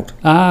that felt.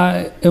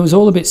 It was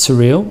all a bit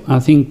surreal, I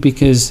think,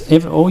 because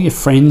all your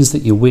friends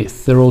that you're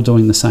with, they're all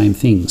doing the same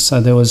things. So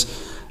there was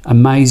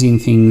amazing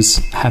things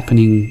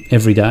happening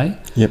every day.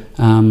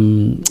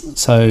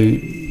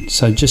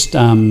 So just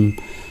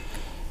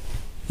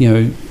you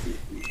know,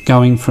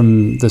 going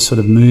from the sort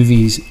of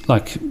movies,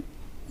 like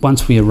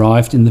once we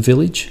arrived in the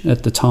village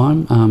at the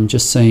time,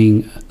 just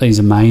seeing these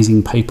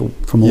amazing people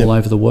from all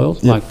over the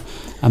world, like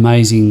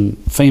amazing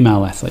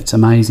female athletes,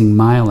 amazing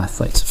male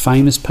athletes,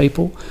 famous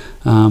people.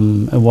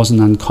 It wasn't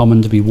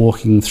uncommon to be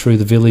walking through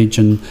the village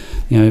and,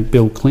 you know,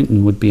 Bill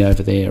Clinton would be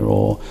over there.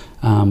 Or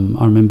I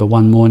remember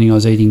one morning I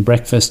was eating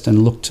breakfast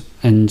and looked,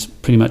 and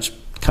pretty much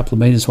a couple of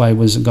metres away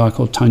was a guy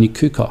called Tony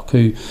Kukoc,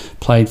 who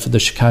played for the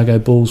Chicago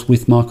Bulls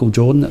with Michael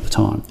Jordan at the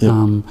time.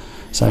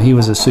 So he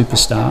was a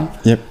superstar.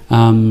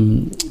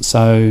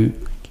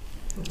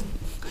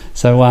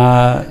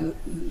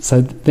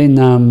 So then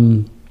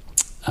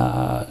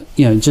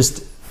you know,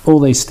 just all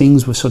these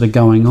things were sort of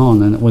going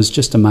on, and it was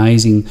just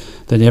amazing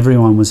that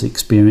everyone was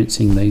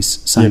experiencing these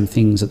same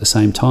things at the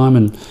same time,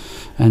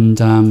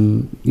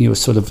 and you were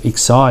sort of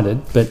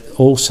excited, but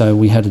also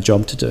we had a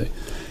job to do.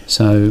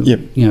 So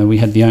you know, we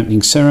had the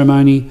opening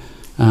ceremony.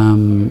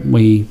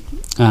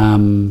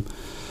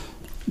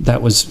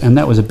 That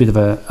was a bit of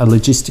a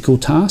logistical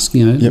task,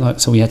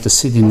 so we had to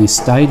sit in this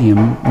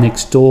stadium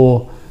next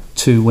door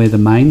to where the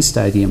main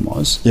stadium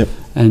was.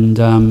 And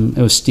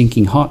it was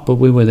stinking hot, but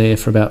we were there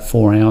for about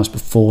 4 hours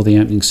before the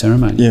opening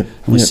ceremony. And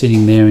we're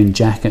sitting there in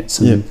jackets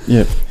and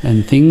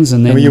things.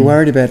 And then, were you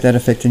worried about that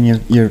affecting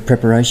your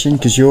preparation?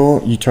 Because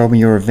you told me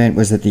your event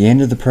was at the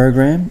end of the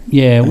program.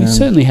 Yeah, we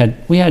certainly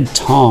had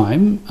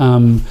time.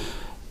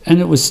 And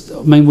it was,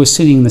 we're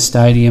sitting in the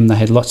stadium. They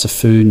had lots of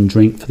food and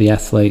drink for the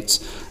athletes.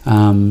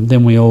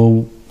 Then we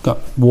all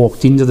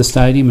walked into the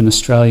stadium, and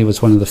Australia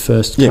was one of the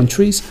first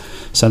countries.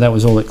 So that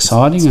was all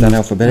exciting. It's done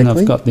alphabetically. And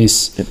I've got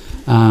this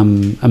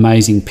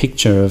amazing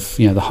picture of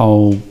the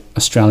whole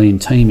Australian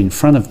team in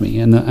front of me,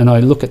 and I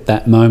look at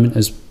that moment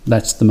as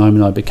that's the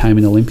moment I became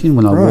an Olympian,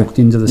 when I walked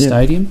into the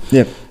stadium.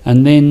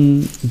 And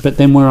then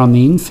we're on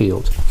the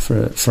infield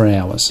for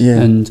hours,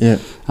 and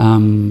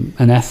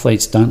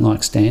athletes don't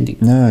like standing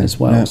as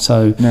well.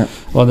 So a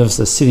lot of us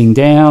are sitting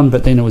down,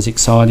 but then it was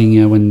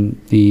exciting,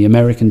 when the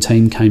American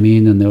team came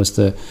in, and there was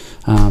the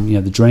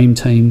dream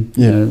team,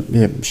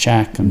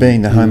 Shaq, and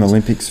being the home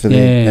Olympics for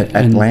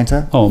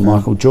Atlanta.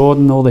 Michael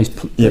Jordan, all these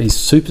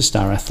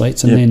superstar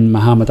athletes, and then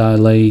Muhammad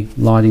Ali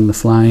lighting the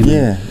flame,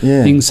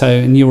 things. So,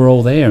 and you were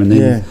all there, and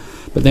then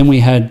but then we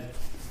had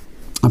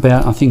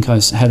I think I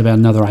had about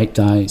another 8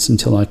 days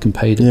until I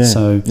competed.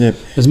 So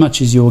as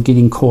much as you were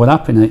getting caught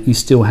up in it, you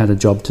still had a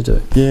job to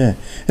do. Yeah,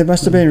 it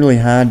must have been really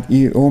hard.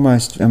 You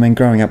almost,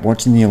 growing up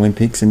watching the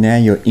Olympics, and now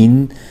you're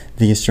in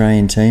the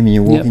Australian team and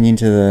you're walking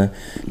into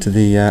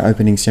the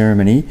opening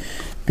ceremony.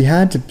 It'd be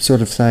hard to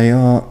sort of say,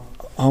 I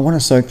want to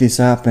soak this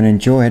up and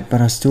enjoy it,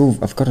 but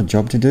I've got a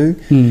job to do.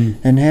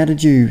 And how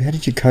did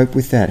you cope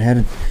with that? How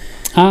did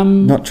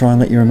not try and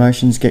let your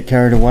emotions get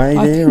carried away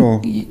there,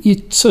 or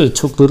you sort of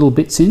took little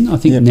bits in. I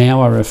think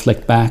now I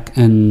reflect back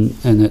and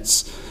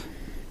it's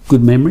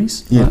good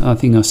memories. I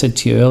think I said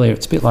to you earlier,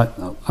 it's a bit like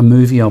a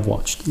movie I've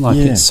watched.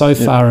 It's so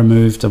far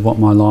removed of what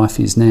my life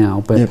is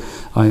now, but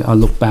I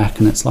look back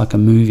and it's like a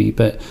movie.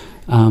 But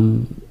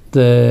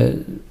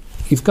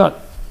you've got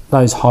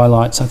those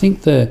highlights. I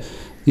think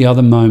the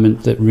other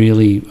moment that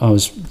really I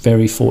was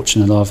very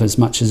fortunate of, as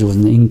much as it was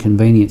an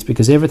inconvenience,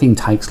 because everything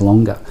takes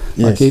longer.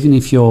 Like even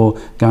if you're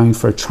going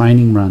for a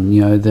training run,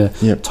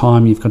 the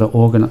time you've got to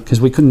organise,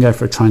 because we couldn't go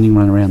for a training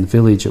run around the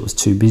village. It was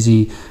too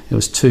busy, it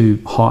was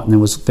too hot, and it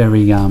was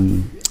very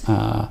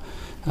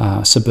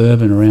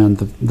suburban around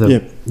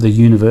the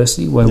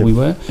university where we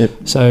were.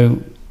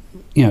 So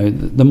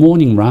the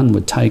morning run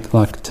would take,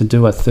 to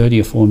do a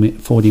 30 or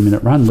 40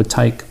 minute run would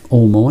take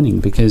all morning,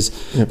 because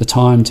the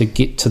time to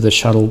get to the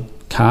shuttle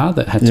car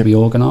that had to be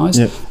organised,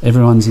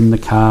 everyone's in the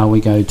car, we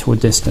go to a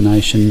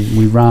destination,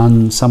 we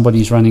run,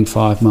 somebody's running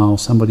 5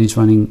 miles, somebody's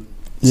running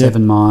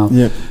 7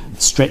 miles,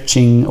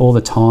 stretching all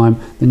the time.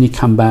 Then you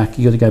come back,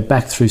 you got to go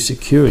back through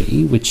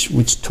security,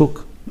 which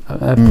took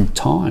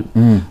time,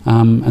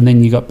 and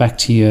then you got back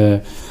to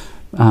your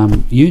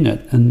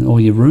unit or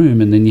your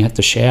room, and then you had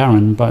to shower,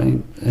 and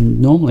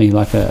normally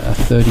like a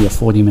 30 or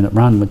 40 minute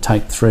run would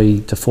take 3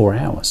 to 4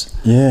 hours,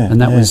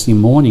 and that was your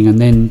morning. And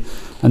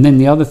then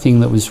the other thing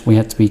that we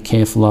had to be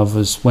careful of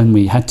was when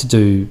we had to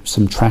do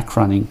some track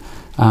running.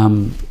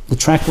 The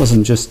track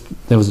wasn't just,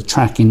 there was a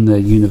track in the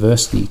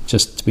university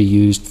just to be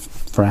used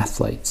for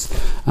athletes,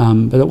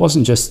 but it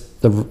wasn't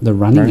just the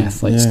running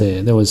athletes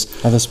there. There was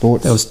other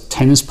sports. There was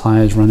tennis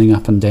players running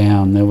up and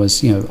down. There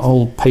was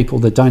old people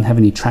that don't have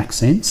any track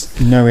sense.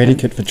 No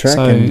etiquette for track.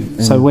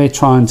 So we're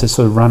trying to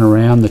sort of run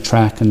around the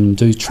track and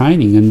do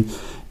training, and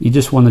you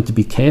just wanted to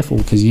be careful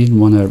because you didn't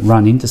want to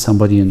run into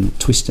somebody and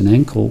twist an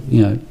ankle,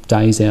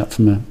 days out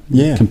from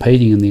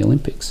competing in the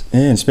Olympics. Yeah,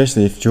 and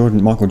especially if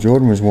Michael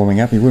Jordan was warming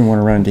up, you wouldn't want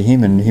to run into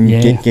him and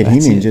get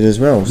him injured as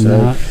well.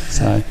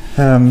 So,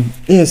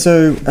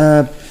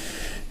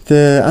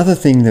 the other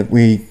thing that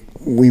we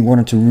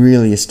wanted to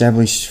really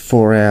establish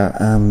for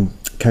our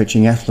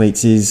coaching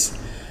athletes is,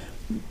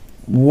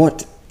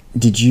 what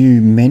did you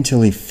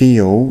mentally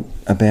feel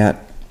about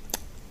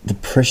the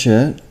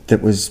pressure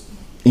that was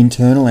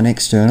internal and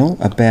external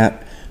about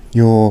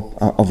your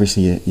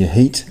obviously your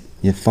heat,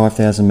 your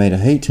 5,000 metre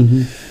heat?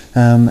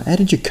 How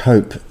did you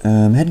cope?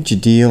 How did you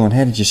deal, and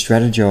how did you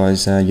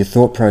strategise your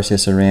thought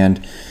process around,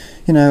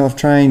 I've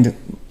trained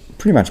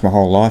pretty much my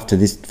whole life for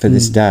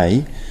this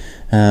day.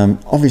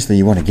 Obviously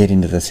you want to get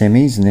into the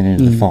semis and then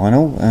into the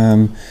final.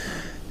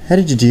 How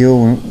did you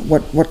deal?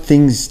 What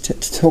things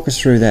talk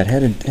us through that? How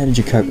did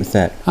you cope with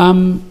that?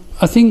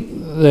 I think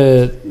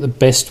the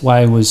best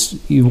way was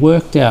you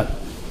worked out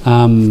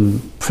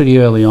pretty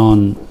early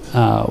on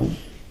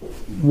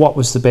what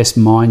was the best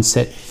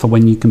mindset for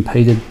when you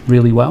competed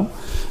really well,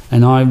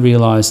 and I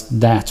realised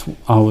that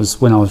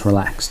when I was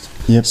relaxed.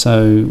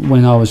 So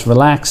when I was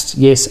relaxed,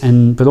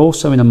 but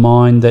also in a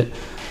mind that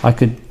I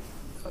could,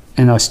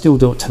 and I still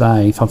do it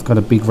today if I've got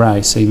a big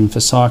race, even for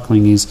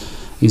cycling, is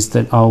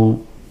that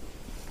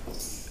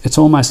it's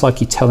almost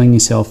like you're telling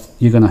yourself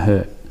you're going to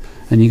hurt.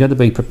 and you got to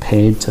be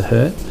prepared to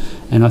hurt.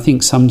 And I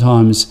think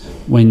sometimes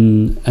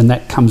and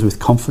that comes with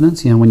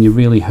confidence, when you're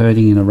really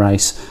hurting in a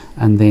race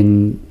and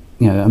then,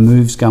 a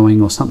move's going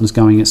or something's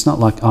going, it's not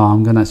like, oh,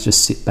 I'm going to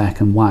just sit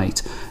back and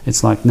wait.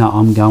 It's like, no,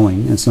 I'm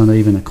going. It's not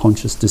even a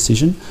conscious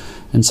decision.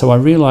 And so I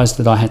realised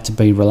that I had to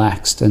be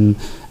relaxed, and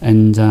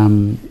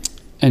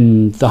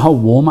the whole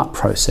warm-up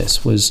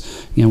process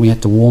was, we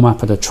had to warm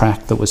up at a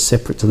track that was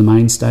separate to the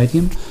main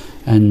stadium.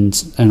 And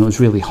it was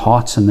really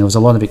hot, and there was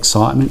a lot of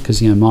excitement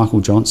because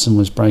Michael Johnson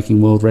was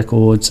breaking world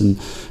records, and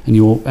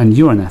you're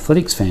an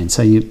athletics fan,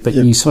 so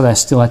you sort of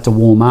still had to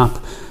warm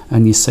up,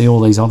 and you see all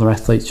these other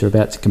athletes you're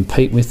about to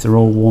compete with, they're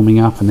all warming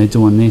up and they're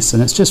doing this,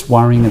 and it's just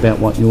worrying about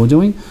what you're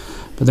doing.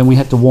 But then we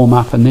had to warm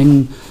up, and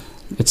then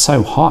it's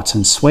so hot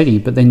and sweaty,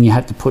 but then you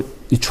had to put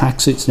your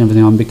tracksuits and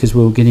everything on because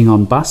we were getting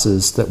on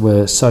buses that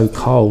were so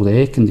cold,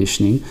 air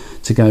conditioning,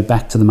 to go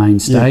back to the main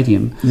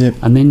stadium.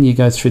 And then you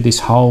go through this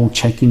whole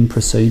check-in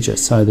procedure.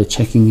 So they're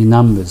checking your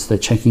numbers, they're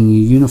checking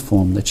your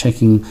uniform, they're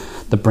checking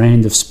the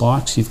brand of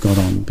spikes you've got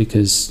on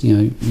because,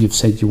 you've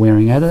said you're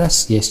wearing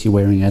Adidas. Yes, you're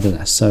wearing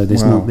Adidas. So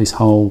there's not this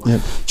whole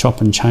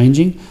chop and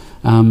changing.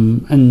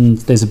 And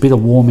there's a bit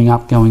of warming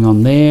up going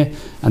on there,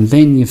 and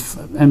then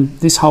and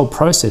this whole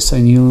process. So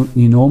your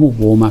normal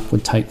warm up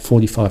would take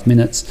 45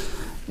 minutes.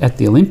 At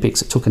the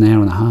Olympics, it took an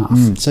hour and a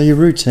half. So your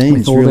routine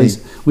with is all really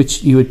these,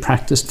 which you had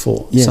practiced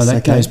for. Yes, so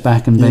that goes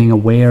back and being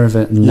aware of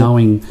it and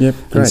knowing.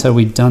 And so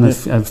we'd done a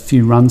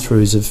few run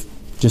throughs of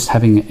just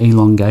having an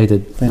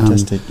elongated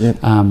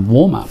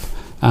warm up.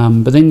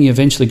 But then you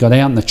eventually got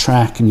out on the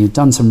track and you'd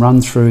done some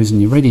run throughs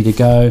and you're ready to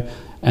go,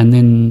 and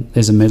then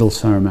there's a medal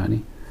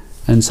ceremony.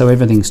 And so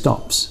everything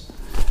stops,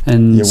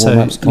 and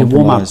your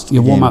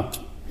warm up,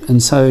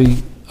 and so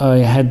I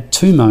had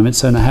two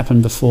moments, and it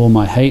happened before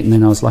my heat, and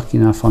then I was lucky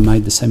enough I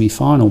made the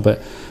semi-final.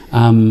 But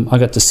I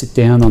got to sit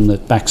down on the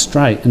back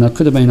straight, and I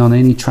could have been on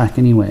any track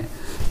anywhere,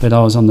 but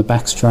I was on the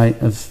back straight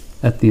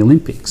at the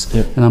Olympics,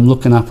 and I'm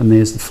looking up, and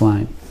there's the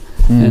flame,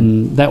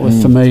 and that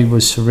was for me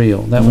was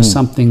surreal. That was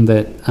something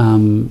that,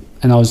 and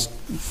I was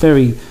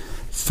very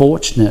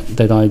fortunate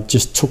that I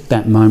just took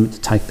that moment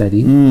to take that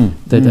in.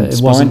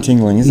 It wasn't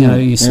tingling, isn't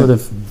it? You sort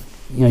of,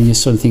 you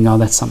sort of think, oh,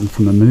 that's something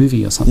from a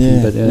movie or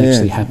something, but it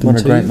actually happened. What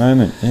a great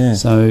moment! Yeah.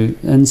 So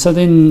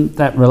then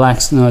that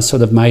relaxed, and I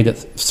sort of made it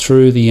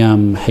through the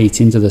heat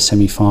into the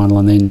semi-final,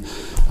 and then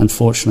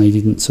unfortunately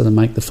didn't sort of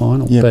make the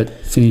final, but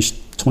finished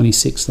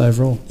 26th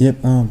overall. Yep.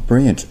 Oh,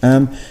 brilliant.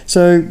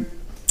 So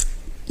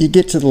you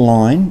get to the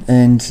line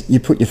and you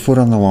put your foot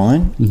on the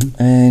line,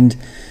 and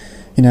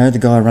the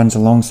guy runs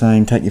along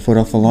saying, take your foot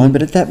off the line.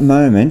 But at that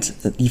moment,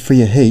 for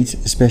your heat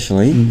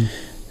especially,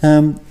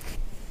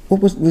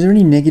 was there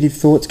any negative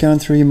thoughts going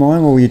through your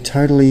mind, or were you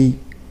totally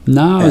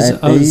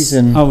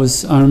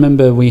I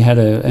remember we had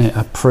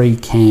a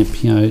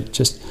pre-camp,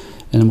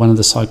 and one of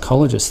the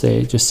psychologists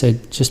there just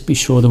said, just be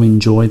sure to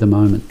enjoy the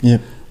moment.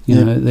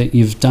 That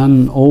you've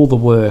done all the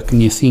work,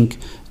 and you think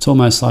it's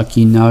almost like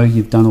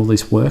you've done all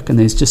this work, and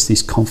there's just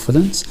this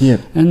confidence.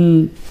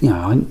 And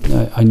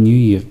I knew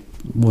you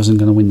wasn't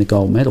going to win the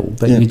gold medal,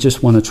 but you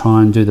just want to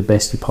try and do the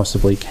best you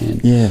possibly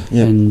can.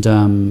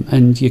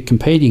 And you're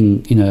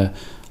competing in a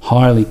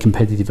highly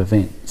competitive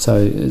event. So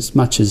as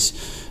much as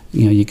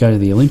you go to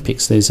the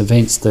Olympics, there's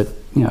events that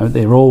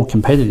they're all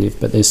competitive,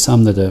 but there's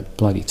some that are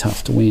bloody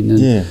tough to win.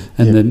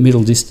 And the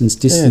middle distance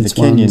the ones,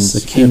 Kenyans. the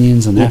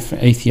Kenyans and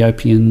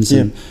Ethiopians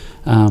and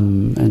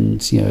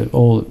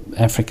all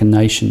African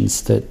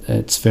nations, that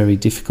it's very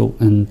difficult.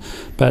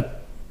 But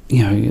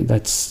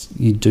that's,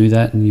 you do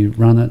that and you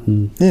run it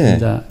and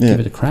give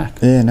it a crack.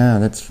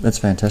 That's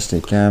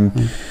fantastic.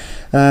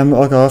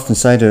 Like I often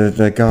say to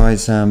the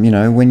guys,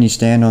 when you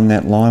stand on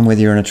that line, whether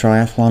you're in a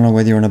triathlon or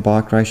whether you're on a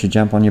bike race, you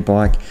jump on your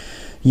bike,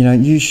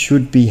 you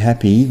should be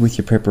happy with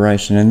your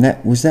preparation.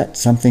 And was that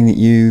something that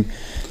you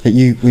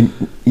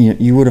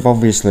would have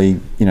obviously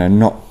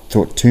not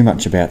thought too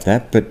much about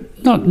that, but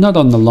not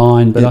on the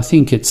line, but I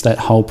think it's that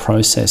whole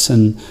process,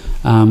 and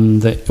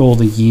that all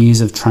the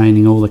years of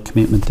training, all the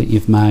commitment that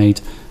you've made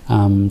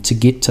to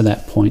get to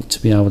that point, to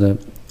be able to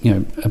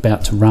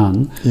about to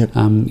run. You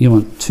don't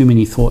want too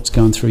many thoughts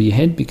going through your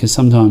head, because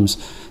sometimes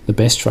the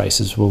best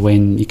races were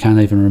when you can't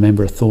even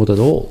remember a thought at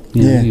all.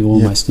 You're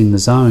almost in the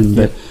zone,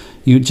 but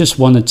you just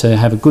wanted to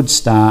have a good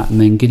start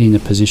and then get in a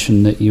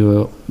position that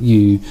you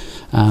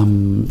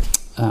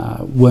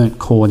weren't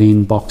caught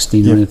in, boxed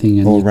in or anything,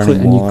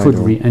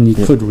 and you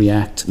could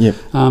react.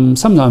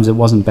 Sometimes it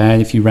wasn't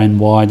bad if you ran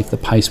wide, if the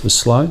pace was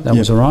slow, that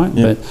was all right.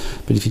 But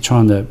if you're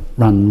trying to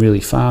run really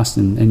fast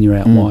and you're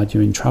out wide,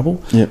 you're in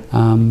trouble.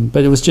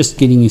 But it was just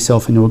getting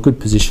yourself into a good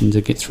position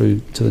to get through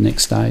to the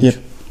next stage.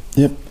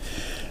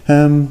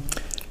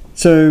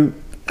 So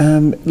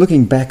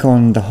looking back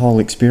on the whole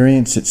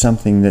experience, it's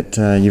something that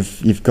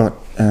you've got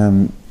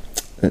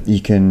that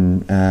you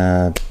can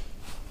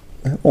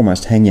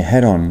almost hang your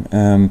hat on.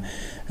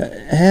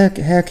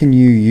 How can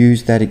you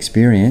use that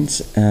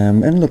experience?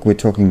 And look, we're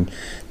talking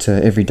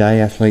to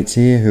everyday athletes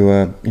here who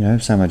are,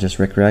 some are just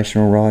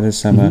recreational riders,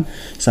 some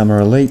are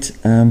elite.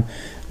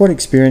 what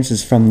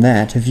experiences from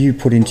that have you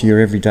put into your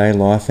everyday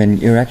life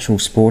and your actual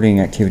sporting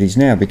activities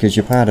now? Because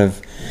you're part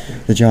of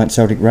the Giant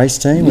Celtic race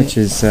team, which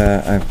is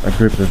a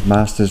group of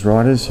masters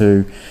riders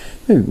who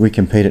we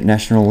compete at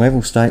national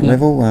level, state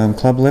level,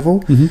 club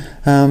level.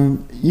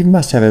 You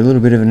must have a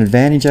little bit of an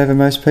advantage over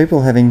most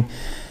people, having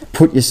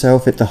put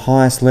yourself at the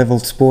highest level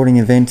sporting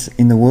event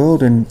in the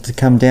world, and to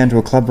come down to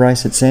a club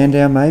race at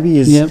Sandown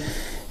maybe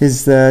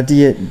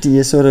do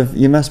you sort of,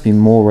 you must be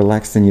more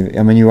relaxed than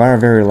you are a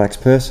very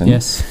relaxed person.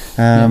 Yes.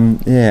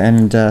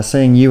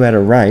 Seeing you at a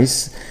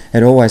race,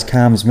 it always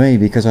calms me,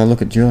 because I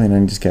look at Julian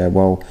and just go,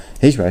 well,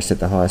 he's raced at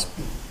the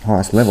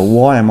highest level.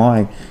 Why am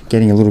I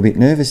getting a little bit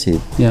nervous here?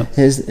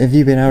 Have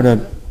you been able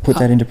to put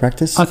that into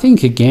practice? I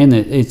think, again,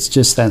 it's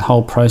just that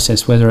whole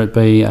process, whether it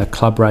be a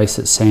club race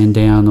at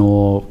Sandown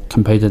or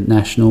compete at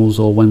nationals,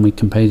 or when we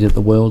competed at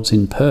the Worlds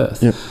in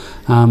Perth,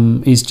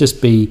 is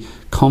just be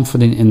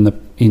confident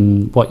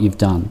in what you've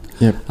done.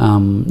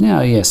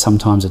 Now,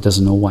 sometimes it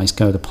doesn't always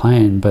go to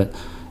plan, but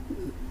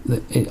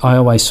I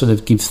always sort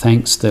of give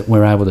thanks that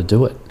we're able to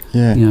do it.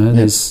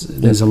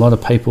 There's a lot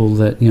of people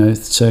that,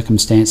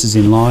 circumstances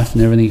in life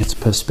and everything, it's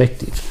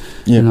perspective.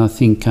 And I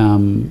think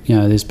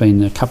there's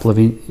been a couple of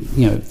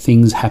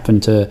things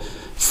happen to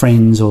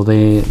friends or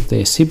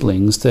their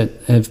siblings that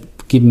have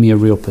given me a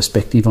real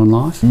perspective on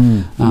life.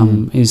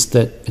 Is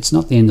that it's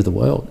not the end of the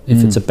world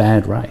if it's a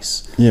bad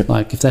race.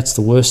 Like, if that's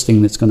the worst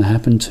thing that's going to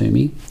happen to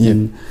me,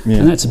 and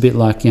that's a bit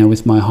like,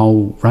 with my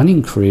whole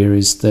running career,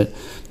 is that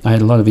I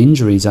had a lot of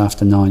injuries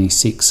after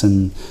 96,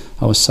 and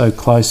I was so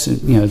close.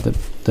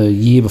 The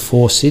year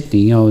before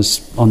Sydney, I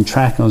was on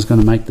track. I was going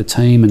to make the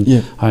team,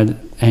 and I had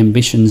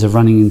ambitions of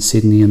running in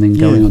Sydney and then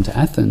going on to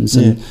Athens,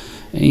 and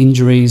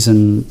injuries,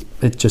 and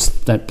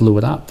that blew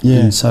it up.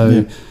 And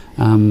so,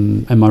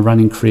 and my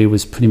running career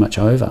was pretty much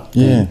over.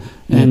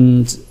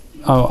 And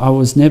I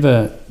was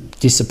never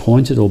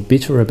disappointed or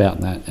bitter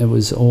about that. It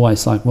was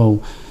always like,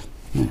 well,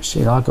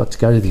 I got to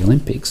go to the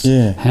Olympics.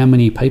 How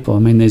many people? I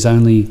mean, there's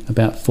only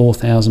about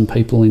 4,000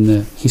 people in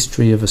the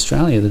history of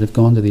Australia that have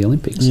gone to the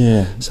Olympics.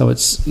 So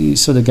you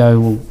sort of go,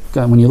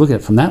 when you look at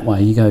it from that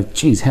way, you go,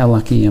 geez, how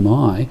lucky am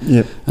I?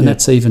 And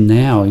that's even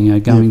now,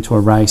 going to a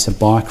race, a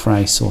bike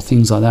race or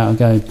things like that, I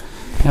go,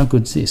 how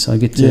good's this? I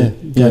get to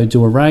go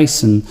do a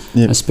race, and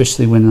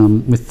especially when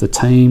I'm with the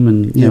team,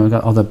 and I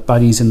got other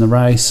buddies in the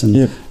race,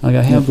 and I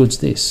go, how good's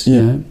this?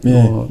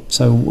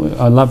 So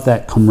I love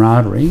that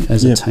camaraderie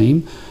as a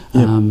team.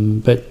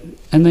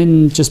 And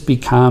then just be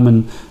calm,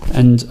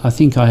 and I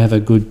think I have a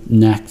good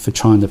knack for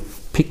trying to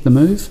pick the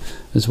move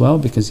as well,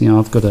 because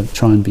I've got to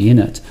try and be in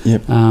it.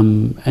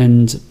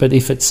 But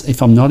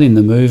if I'm not in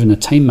the move and a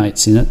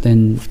teammate's in it,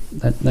 then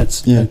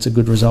that's a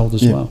good result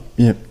as well.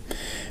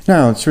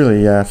 No, it's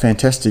really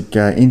fantastic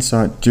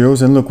insight,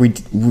 Jules. And look,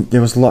 there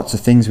was lots of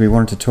things we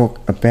wanted to talk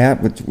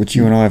about, which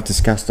you and I have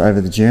discussed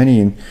over the journey,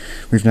 and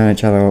we've known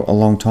each other a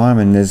long time,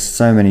 and there's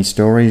so many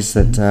stories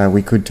that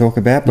we could talk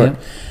about, but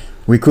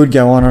we could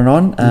go on and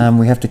on.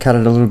 We have to cut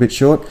it a little bit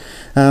short.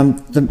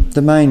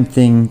 The main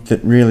thing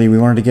that really we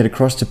wanted to get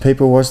across to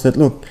people was that,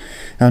 look,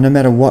 no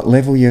matter what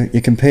level you're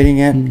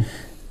competing at,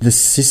 the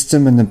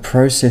system and the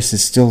process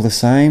is still the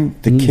same.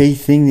 The key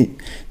thing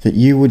that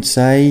you would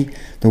say,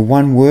 the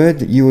one word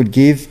that you would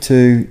give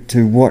to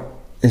what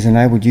has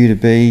enabled you to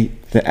be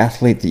the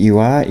athlete that you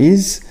are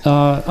is?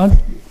 I'd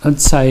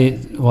say,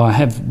 I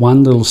have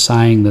one little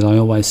saying that I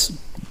always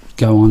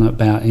go on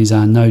about, is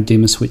no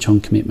dimmer switch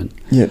on commitment.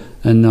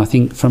 And I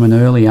think from an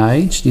early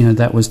age,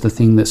 that was the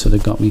thing that sort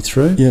of got me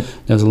through. There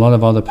was a lot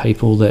of other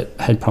people that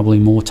had probably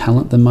more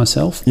talent than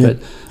myself,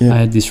 but I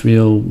had this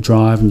real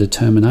drive and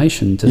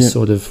determination to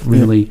sort of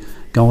really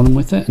go on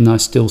with it. And I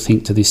still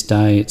think to this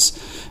day, it's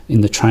in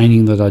the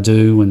training that I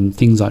do and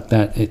things like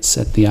that, it's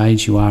at the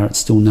age you are, it's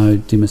still no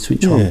dimmer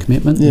switch on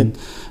commitment.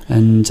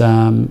 And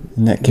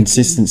that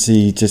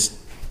consistency just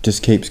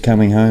keeps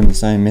coming home, the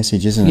same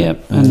message, isn't it?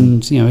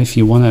 And if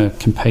you want to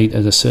compete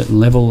at a certain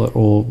level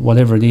or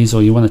whatever it is,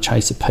 or you want to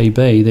chase a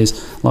PB,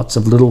 there's lots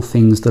of little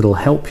things that'll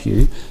help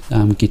you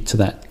get to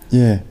that.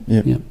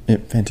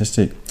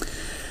 Fantastic.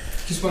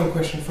 Just one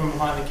question from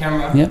behind the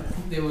camera.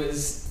 There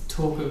was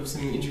talk of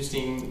some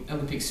interesting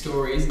Olympic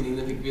stories in the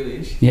Olympic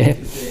Village. Is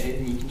there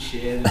anything you can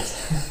share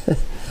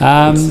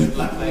that's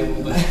black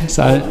label?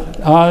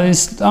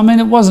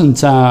 It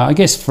wasn't, I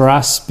guess for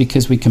us,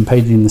 because we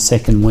competed in the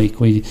second week,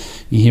 you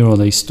hear all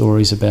these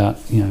stories about,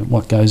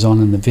 what goes on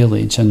in the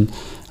village. And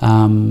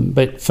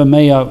but for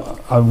me,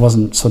 I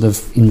wasn't sort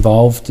of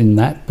involved in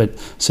that, but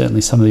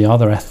certainly some of the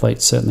other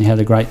athletes certainly had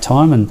a great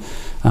time.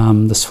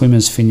 And the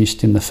swimmers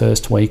finished in the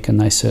first week and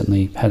they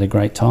certainly had a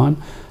great time.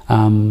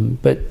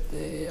 But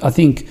I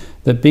think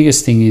the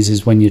biggest thing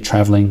is when you're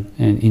travelling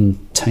and in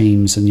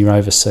teams and you're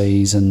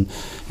overseas, and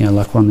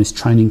like we're on this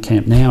training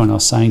camp now, and I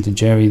was saying to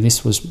Jerry,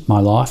 this was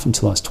my life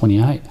until I was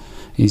 28,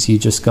 is you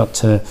just got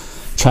to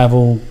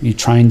travel. You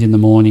trained in the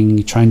morning,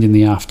 you trained in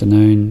the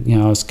afternoon.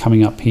 I was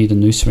coming up here to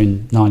Noosa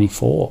in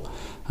 94,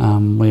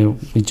 where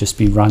we'd just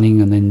be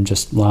running and then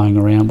just lying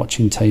around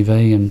watching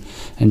TV and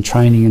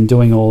training and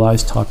doing all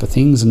those type of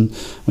things. And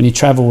when you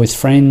travel with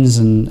friends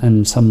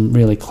and some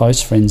really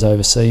close friends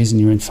overseas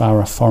and you're in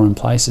far off foreign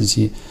places,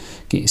 you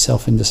get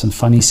yourself into some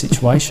funny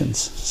situations.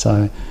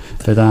 So,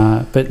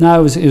 but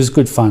no, it was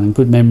good fun and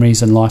good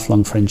memories, and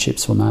lifelong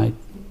friendships were made.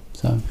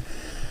 So,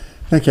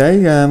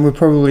 okay, we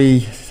probably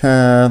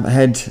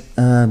had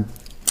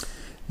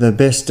the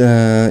best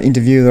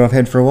interview that I've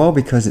had for a while,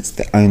 because it's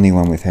the only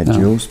one we've had,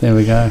 Jules. There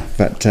we go.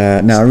 But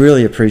no, I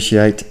really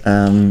appreciate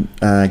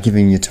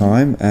giving you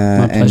time.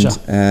 My pleasure.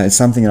 And it's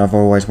something that I've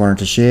always wanted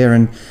to share.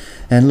 And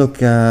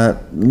look,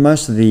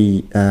 most of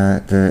the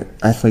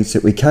athletes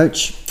that we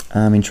coach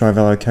in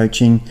Trivelo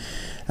Coaching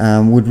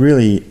would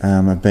really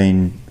have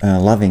been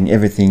loving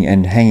everything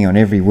and hanging on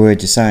every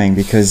word you're saying,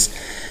 because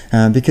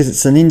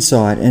it's an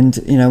insight, and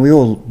we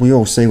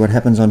all see what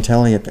happens on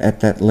telly at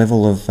that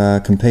level of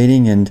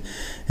competing, and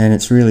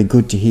it's really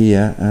good to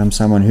hear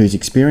someone who's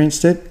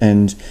experienced it,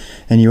 and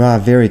you are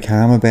very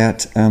calm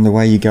about the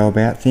way you go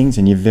about things,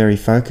 and you're very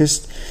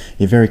focused,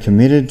 you're very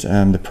committed.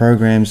 The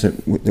programs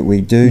that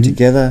we do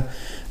together,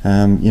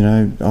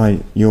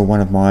 you're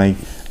one of my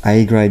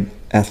A grade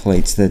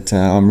athletes that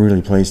I'm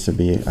really pleased to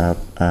be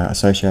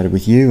associated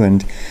with you,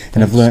 and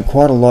I've learnt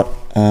quite a lot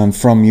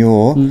from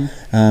your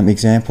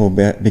example,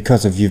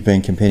 because of you've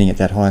been competing at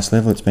that highest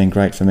level. It's been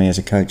great for me as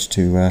a coach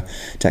to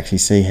actually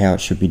see how it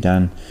should be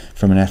done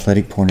from an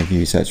athletic point of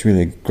view. So it's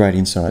really a great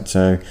insight.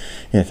 So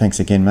yeah, thanks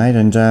again, mate.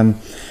 And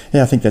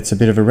I think that's a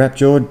bit of a wrap,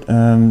 Jord.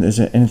 Is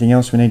there anything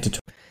else we need to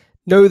talk?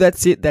 No,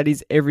 that's it. That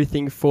is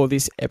everything for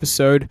this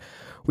episode.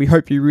 We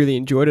hope you really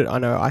enjoyed it. I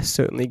know I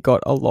certainly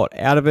got a lot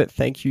out of it.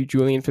 Thank you,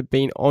 Julian, for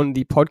being on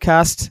the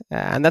podcast.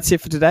 And that's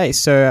it for today.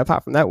 So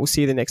apart from that, we'll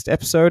see you in the next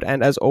episode.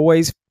 And as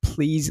always,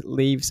 please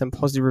leave some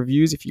positive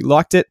reviews if you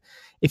liked it.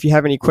 If you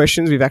have any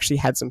questions, we've actually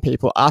had some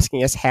people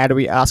asking us, how do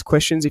we ask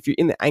questions? If you're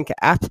in the Anchor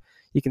app,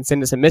 you can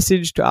send us a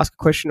message to ask a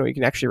question, or you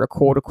can actually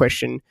record a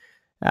question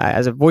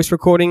as a voice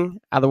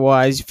recording.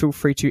 Otherwise, feel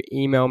free to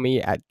email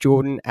me at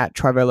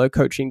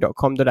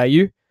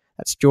jordan@trivelocoaching.com.au.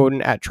 That's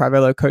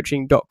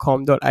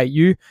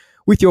jordan@trivelocoaching.com.au.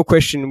 With your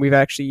question, we've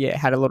actually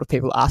had a lot of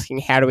people asking,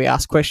 how do we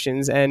ask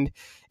questions? And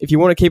if you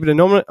want to keep it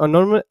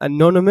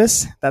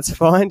anonymous, that's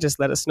fine. Just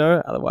let us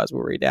know. Otherwise,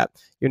 we'll read out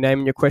your name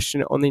and your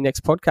question on the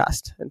next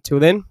podcast. Until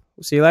then,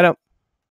 we'll see you later.